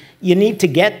 because you need to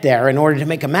get there in order to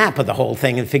make a map of the whole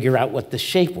thing and figure out what the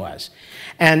shape was.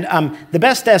 And the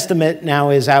best estimate now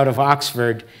is out of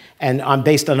Oxford, and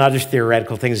based on other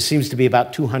theoretical things, it seems to be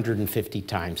about 250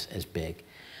 times as big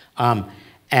as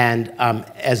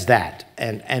that.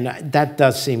 And that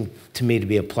does seem to me to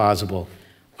be a plausible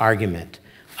argument.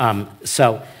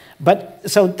 So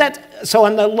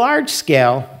on the large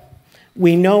scale,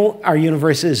 we know our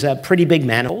universe is a pretty big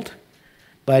manifold,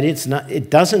 but it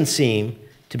doesn't seem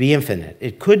to be infinite.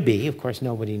 It could be, of course,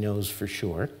 nobody knows for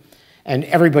sure. And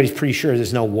everybody's pretty sure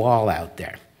there's no wall out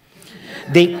there.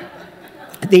 The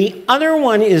other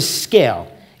one is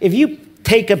scale. If you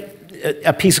take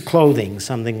a piece of clothing,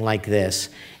 something like this,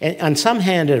 and on some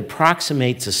hand it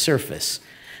approximates a surface,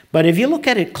 but if you look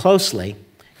at it closely,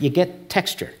 you get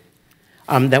texture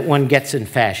that one gets in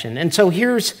fashion. And so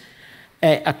here's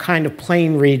a kind of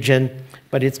plain region,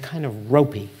 but it's kind of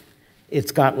ropey.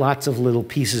 It's got lots of little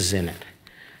pieces in it.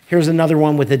 Here's another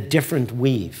one with a different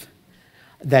weave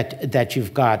that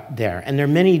you've got there. And there are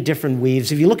many different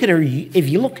weaves. If you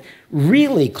look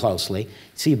really closely, you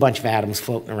see a bunch of atoms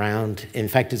floating around. In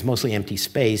fact, it's mostly empty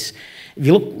space. If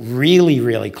you look really,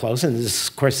 really close, and this is,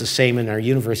 of course, the same in our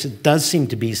universe, it does seem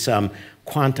to be some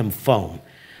quantum foam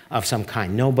of some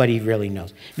kind. Nobody really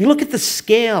knows. If you look at the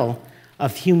scale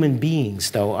of human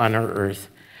beings, though, on our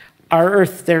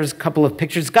Earth, there's a couple of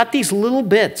pictures. It's got these little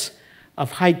bits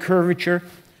of high curvature,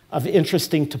 of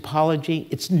interesting topology.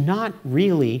 It's not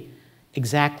really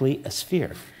exactly a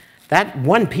sphere. That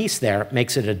one piece there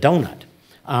makes it a donut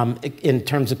in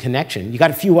terms of connection. You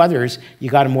got a few others, you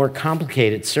got a more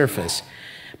complicated surface.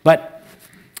 But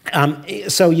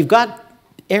so you've got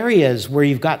areas where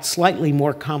you've got slightly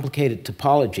more complicated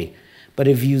topology. But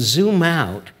if you zoom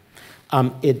out,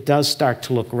 it does start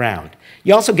to look round.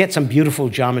 You also get some beautiful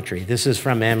geometry. This is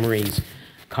from Emery's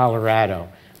Colorado,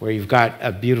 where you've got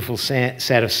a beautiful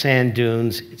set of sand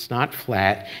dunes. It's not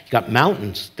flat. You've got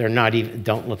mountains. They're not even,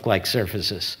 don't look like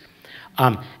surfaces.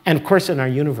 And of course, in our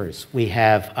universe, we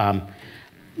have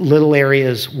little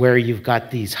areas where you've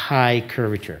got these high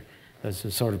curvature. Those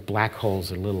are sort of black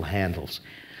holes or little handles.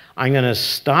 I'm going to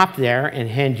stop there and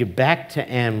hand you back to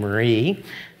Anne-Marie.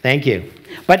 Thank you.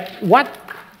 But what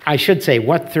I should say,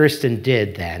 what Thurston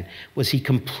did then was he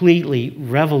completely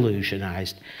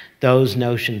revolutionized those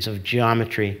notions of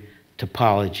geometry,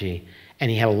 topology, and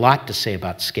he had a lot to say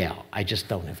about scale. I just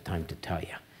don't have time to tell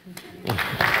you.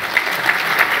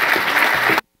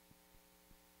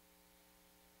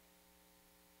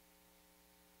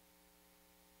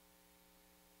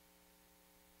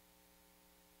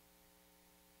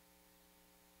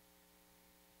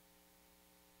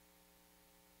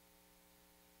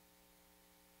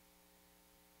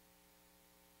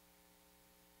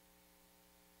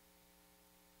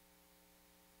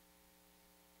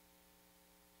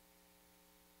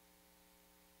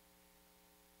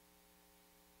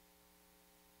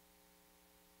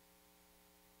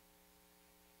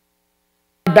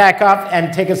 Back up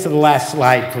and take us to the last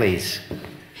slide, please.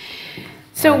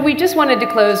 So we just wanted to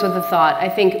close with a thought. I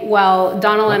think while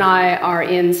Donal and I are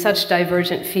in such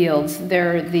divergent fields,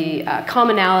 the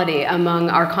commonality among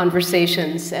our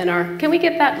conversations and our... Can we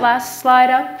get that last slide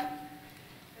up?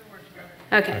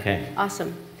 Okay.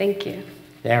 Awesome. Thank you.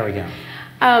 There we go.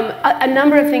 A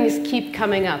number of things keep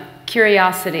coming up.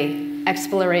 Curiosity,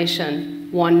 exploration,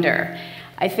 wonder.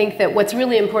 I think that what's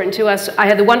really important to us, I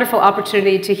had the wonderful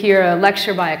opportunity to hear a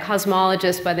lecture by a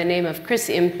cosmologist by the name of Chris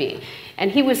Impey, and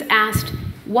he was asked,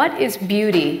 what is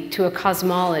beauty to a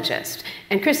cosmologist?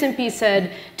 And Chris Impey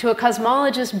said, to a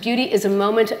cosmologist, beauty is a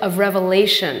moment of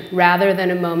revelation rather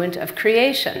than a moment of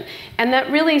creation. And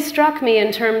that really struck me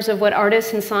in terms of what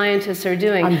artists and scientists are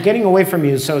doing. I'm getting away from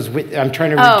you, so I'm trying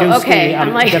to reduce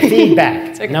the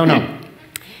feedback. Okay. No.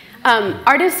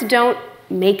 Artists don't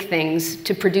make things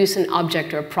to produce an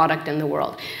object or a product in the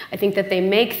world. I think that they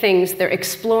make things, they're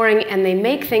exploring, and they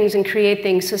make things and create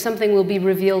things so something will be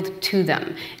revealed to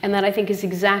them. And that, I think, is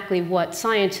exactly what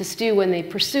scientists do when they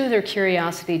pursue their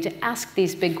curiosity to ask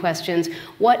these big questions.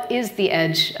 What is the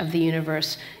edge of the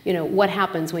universe? You know, what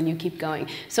happens when you keep going?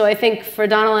 So I think for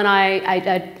Donal and I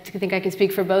think I can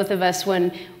speak for both of us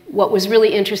when what was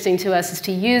really interesting to us is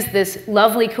to use this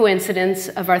lovely coincidence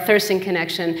of our Thurston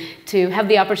connection to have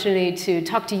the opportunity to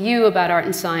talk to you about art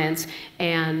and science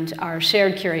and our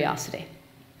shared curiosity.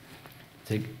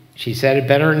 She said it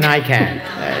better than I can.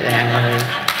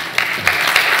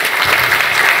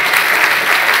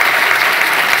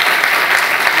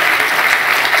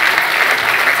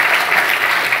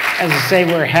 As I say,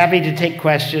 we're happy to take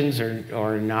questions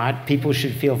or not. People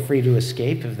should feel free to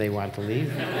escape if they want to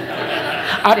leave.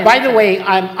 By the way,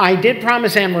 I did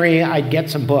promise Anne-Marie I'd get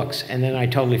some books, and then I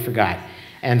totally forgot.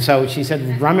 And so she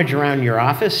said, rummage around your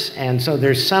office. And so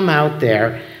there's some out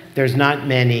there. There's not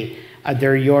many.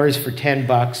 They're yours for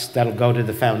 $10. That'll go to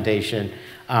the foundation.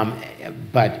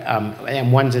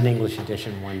 And one's an English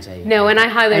edition, one's a... No, and I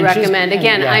highly recommend.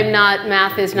 Again,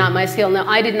 math is not my skill. No,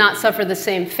 I did not suffer the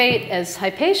same fate as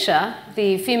Hypatia,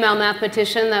 the female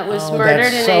mathematician that was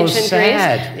murdered in ancient Greece.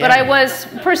 Yeah. But I was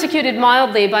persecuted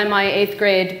mildly by my 8th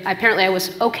grade. Apparently I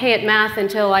was okay at math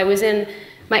until I was in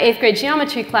my 8th grade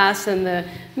geometry class, and the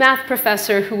math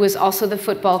professor, who was also the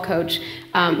football coach,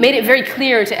 made it very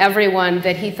clear to everyone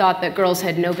that he thought that girls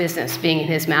had no business being in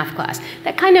his math class.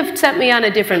 That kind of set me on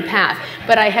a different path,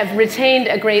 but I have retained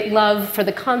a great love for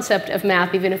the concept of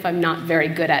math, even if I'm not very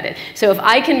good at it. So if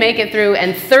I can make it through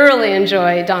and thoroughly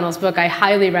enjoy Donal's book, I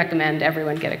highly recommend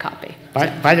everyone get a copy.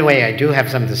 By the way, I do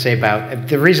have something to say about,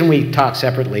 the reason we talked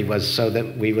separately was so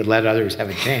that we would let others have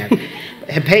a chance.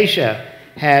 Hypatia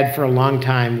had for a long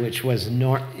time, which was,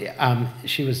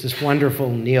 she was this wonderful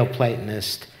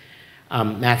Neoplatonist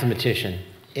mathematician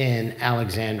in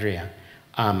Alexandria.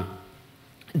 Her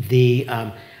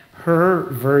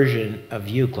version of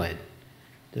Euclid,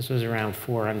 this was around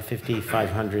 450,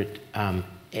 500 in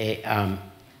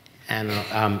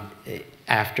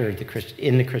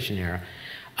the Christian era.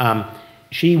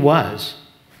 She was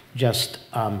just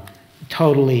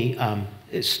totally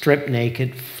stripped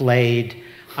naked, flayed.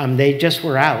 They just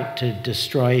were out to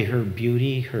destroy her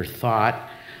beauty, her thought,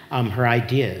 her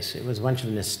ideas. It was a bunch of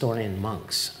Nestorian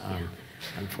monks,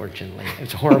 unfortunately.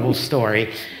 It's a horrible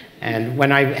story. And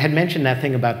when I had mentioned that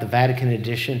thing about the Vatican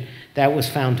edition, that was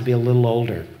found to be a little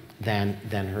older than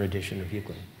her edition of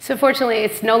Euclid. So fortunately,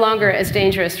 it's no longer as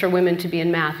dangerous for women to be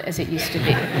in math as it used to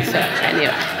be. So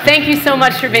anyway, thank you so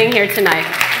much for being here tonight.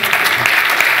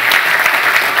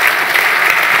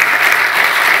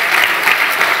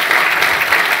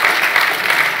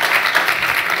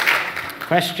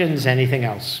 Questions? Anything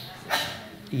else?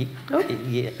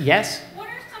 Yes? What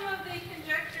are some of the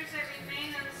conjectures that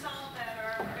remain unsolved that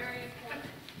are very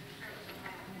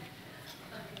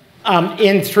important?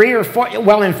 In 3 or 4,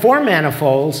 well, in 4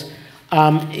 manifolds,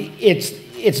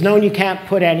 it's known you can't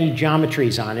put any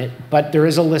geometries on it, but there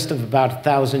is a list of about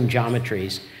 1,000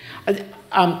 geometries.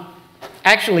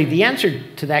 Actually, the answer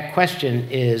to that question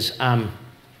is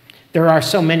there are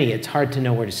so many, it's hard to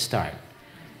know where to start.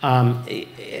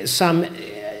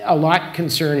 A lot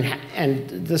concern, and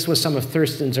this was some of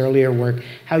Thurston's earlier work,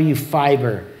 how you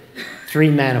fiber 3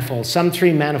 manifolds. Some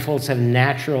 3 manifolds have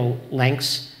natural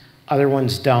lengths, other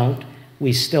ones don't.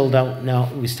 We still don't know,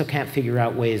 we still can't figure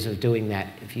out ways of doing that.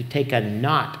 If you take a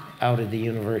knot out of the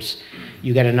universe,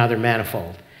 you get another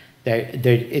manifold.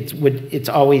 It's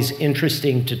always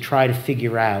interesting to try to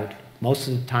figure out, most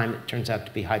of the time it turns out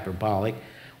to be hyperbolic,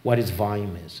 what its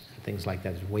volume is, and things like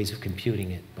that. There's ways of computing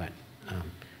it, but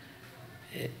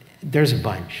there's a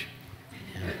bunch.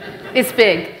 Yeah. It's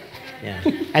big. Yeah.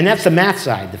 And that's the math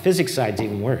side. The physics side's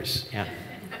even worse. Yeah.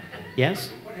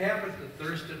 Yes? What happened to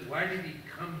Thurston? Why did he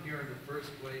come here in the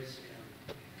first place?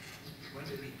 And when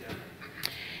did he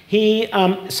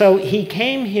die? So he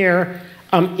came here.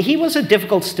 He was a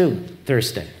difficult student,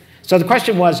 Thurston. So the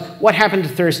question was, what happened to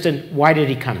Thurston? Why did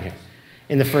he come here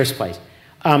in the first place?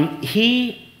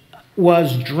 He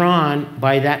was drawn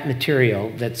by that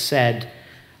material that said,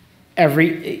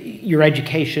 your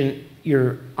education,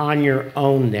 you're on your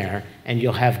own there, and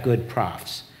you'll have good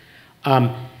profs. He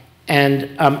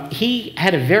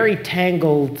had a very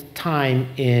tangled time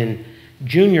in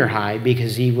junior high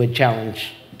because he would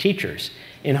challenge teachers.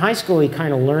 In high school, he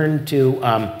kind of learned to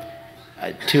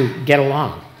get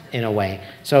along in a way.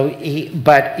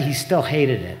 But he still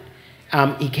hated it.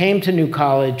 He came to New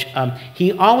College.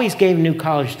 He always gave New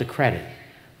College the credit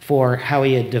for how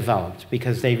he had developed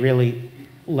because they really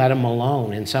let him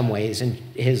alone in some ways, and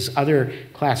his other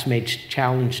classmates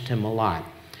challenged him a lot.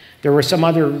 There were some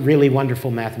other really wonderful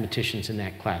mathematicians in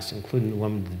that class, including the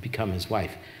woman that became his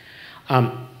wife.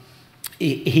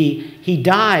 He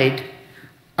died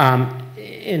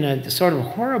in a sort of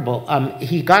horrible,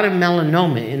 he got a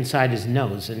melanoma inside his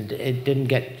nose, and it didn't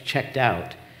get checked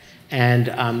out. And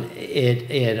it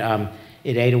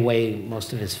ate away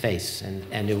most of his face,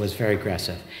 and it was very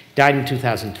aggressive. Died in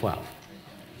 2012.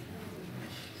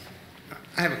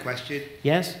 I have a question.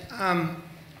 Yes?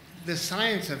 The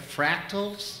science of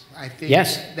fractals, I think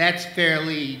that's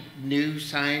fairly new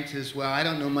science as well. I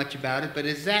don't know much about it, but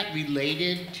is that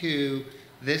related to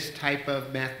this type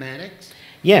of mathematics?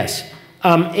 Yes.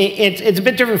 It's a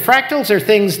bit different. Fractals are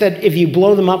things that if you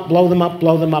blow them up, blow them up,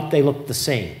 blow them up, they look the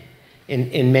same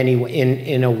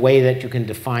in a way that you can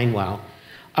define well.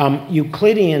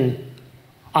 Euclidean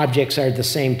objects are the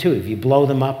same too. If you blow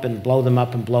them up and blow them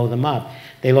up and blow them up,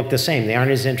 they look the same. They aren't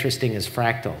as interesting as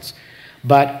fractals.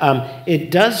 But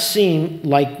it does seem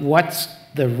like what's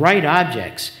the right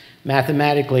objects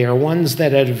mathematically are ones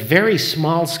that at a very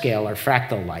small scale are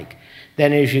fractal-like.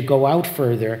 Then as you go out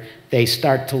further, they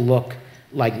start to look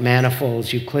like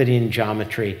manifolds, Euclidean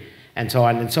geometry, and so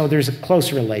on. And so there's a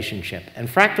close relationship. And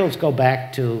fractals go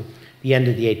back to the end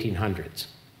of the 1800s.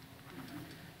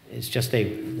 It's just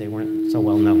they weren't so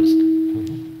well noticed.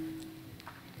 Mm-hmm.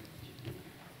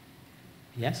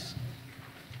 Yes?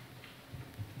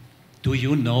 Do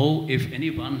you know if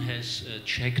anyone has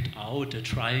checked out a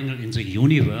triangle in the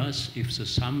universe if the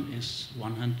sum is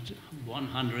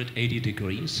 180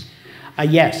 degrees?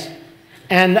 Yes.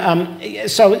 And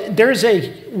so there's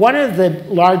one of the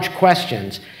large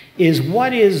questions is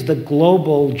what is the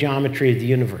global geometry of the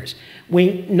universe?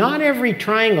 Not every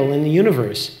triangle in the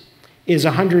universe is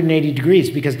 180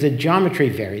 degrees because the geometry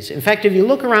varies. In fact, if you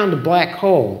look around a black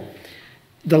hole,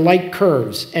 the light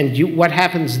curves, and what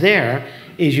happens there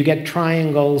is you get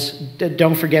triangles.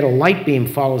 Don't forget a light beam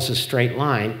follows a straight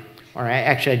line. Or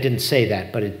actually, I didn't say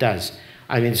that, but it does.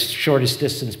 I mean, it's the shortest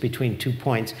distance between 2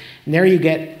 points. And there you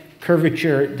get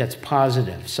curvature that's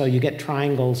positive. So you get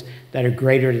triangles that are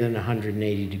greater than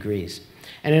 180 degrees.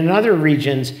 And in other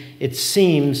regions, it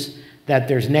seems that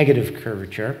there's negative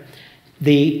curvature.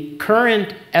 The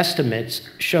current estimates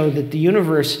show that the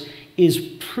universe is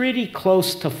pretty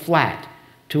close to flat,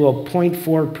 to a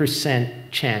 0.4%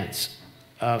 chance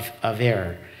of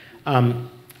error.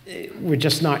 We're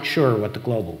just not sure what the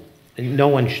global, no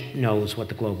one knows what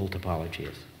the global topology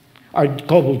is, or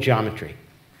global geometry.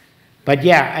 But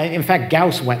yeah, in fact,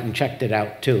 Gauss went and checked it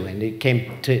out too, and it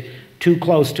came to too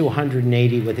close to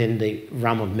 180 within the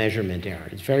realm of measurement error.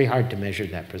 It's very hard to measure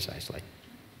that precisely.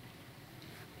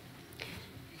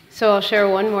 So I'll share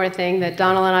one more thing, that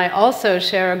Donal and I also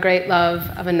share a great love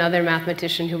of another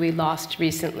mathematician who we lost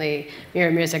recently,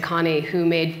 Mira Mirzakhani, who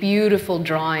made beautiful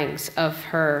drawings of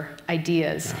her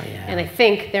ideas. Oh, yeah. And I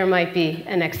think there might be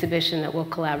an exhibition that we'll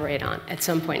collaborate on at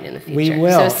some point in the future. We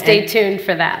will. So stay tuned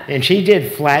for that. And she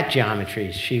did flat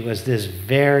geometries. She was this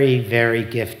very, very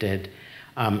gifted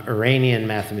Iranian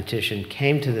mathematician,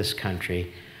 came to this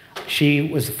country. She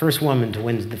was the first woman to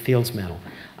win the Fields Medal.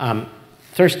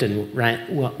 Thurston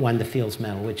won the Fields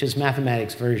Medal, which is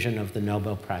mathematics' version of the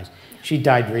Nobel Prize. She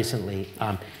died recently.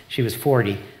 She was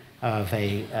 40 of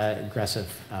a aggressive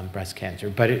breast cancer,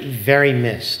 but it was very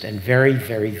missed and very,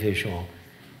 very visual.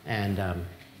 And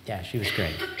yeah, she was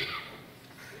great.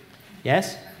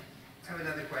 Yes? I have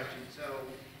another question. So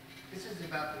this is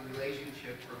about the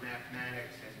relationship for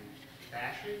mathematics and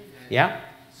fashion. And yeah.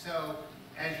 So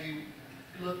as you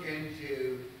look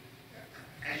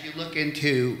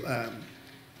into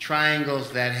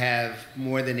triangles that have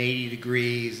more than 80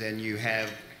 degrees and you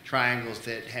have triangles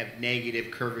that have negative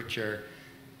curvature,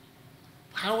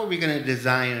 how are we going to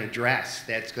design a dress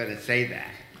that's going to say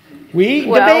that? We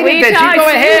debated this. You go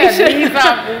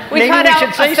ahead. We cut out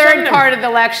a third part of the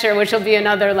lecture, which will be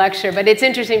another lecture. But it's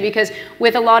interesting because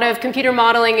with a lot of computer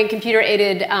modeling and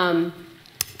computer-aided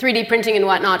 3D printing and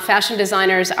whatnot, fashion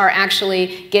designers are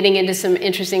actually getting into some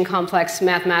interesting, complex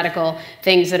mathematical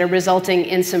things that are resulting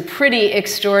in some pretty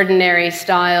extraordinary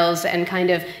styles and kind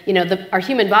of, you know, our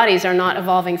human bodies are not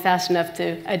evolving fast enough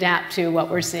to adapt to what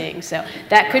we're seeing. So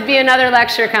that could be another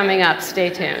lecture coming up.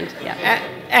 Stay tuned. Yeah.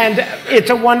 And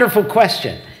it's a wonderful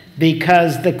question,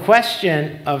 because the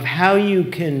question of how you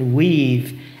can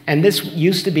weave, and this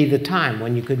used to be the time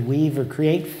when you could weave or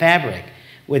create fabric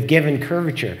with given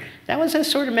curvature. That was a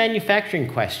sort of manufacturing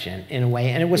question in a way,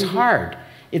 and it was hard.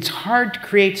 It's hard to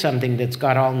create something that's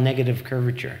got all negative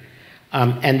curvature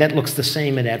and that looks the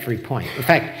same at every point. In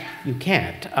fact, you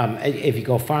can't if you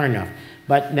go far enough.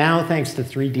 But now, thanks to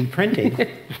 3D printing,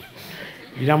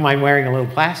 you don't mind wearing a little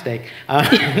plastic.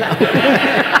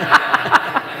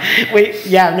 We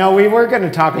were going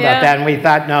to talk about that, and we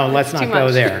thought, no, let's not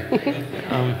go there.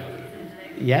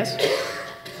 Yes?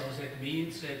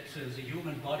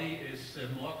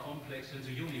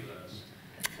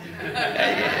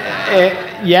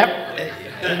 Yep,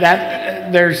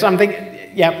 there's something,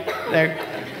 yep, there,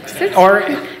 or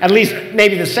at least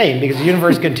maybe the same, because the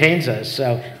universe contains us,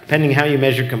 so depending how you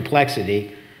measure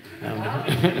complexity.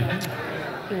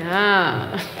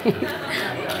 Yeah.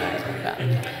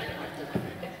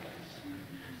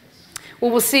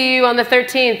 Well, we'll see you on the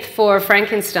 13th for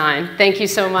Frankenstein. Thank you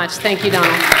so much. Thank you,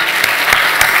 Donal.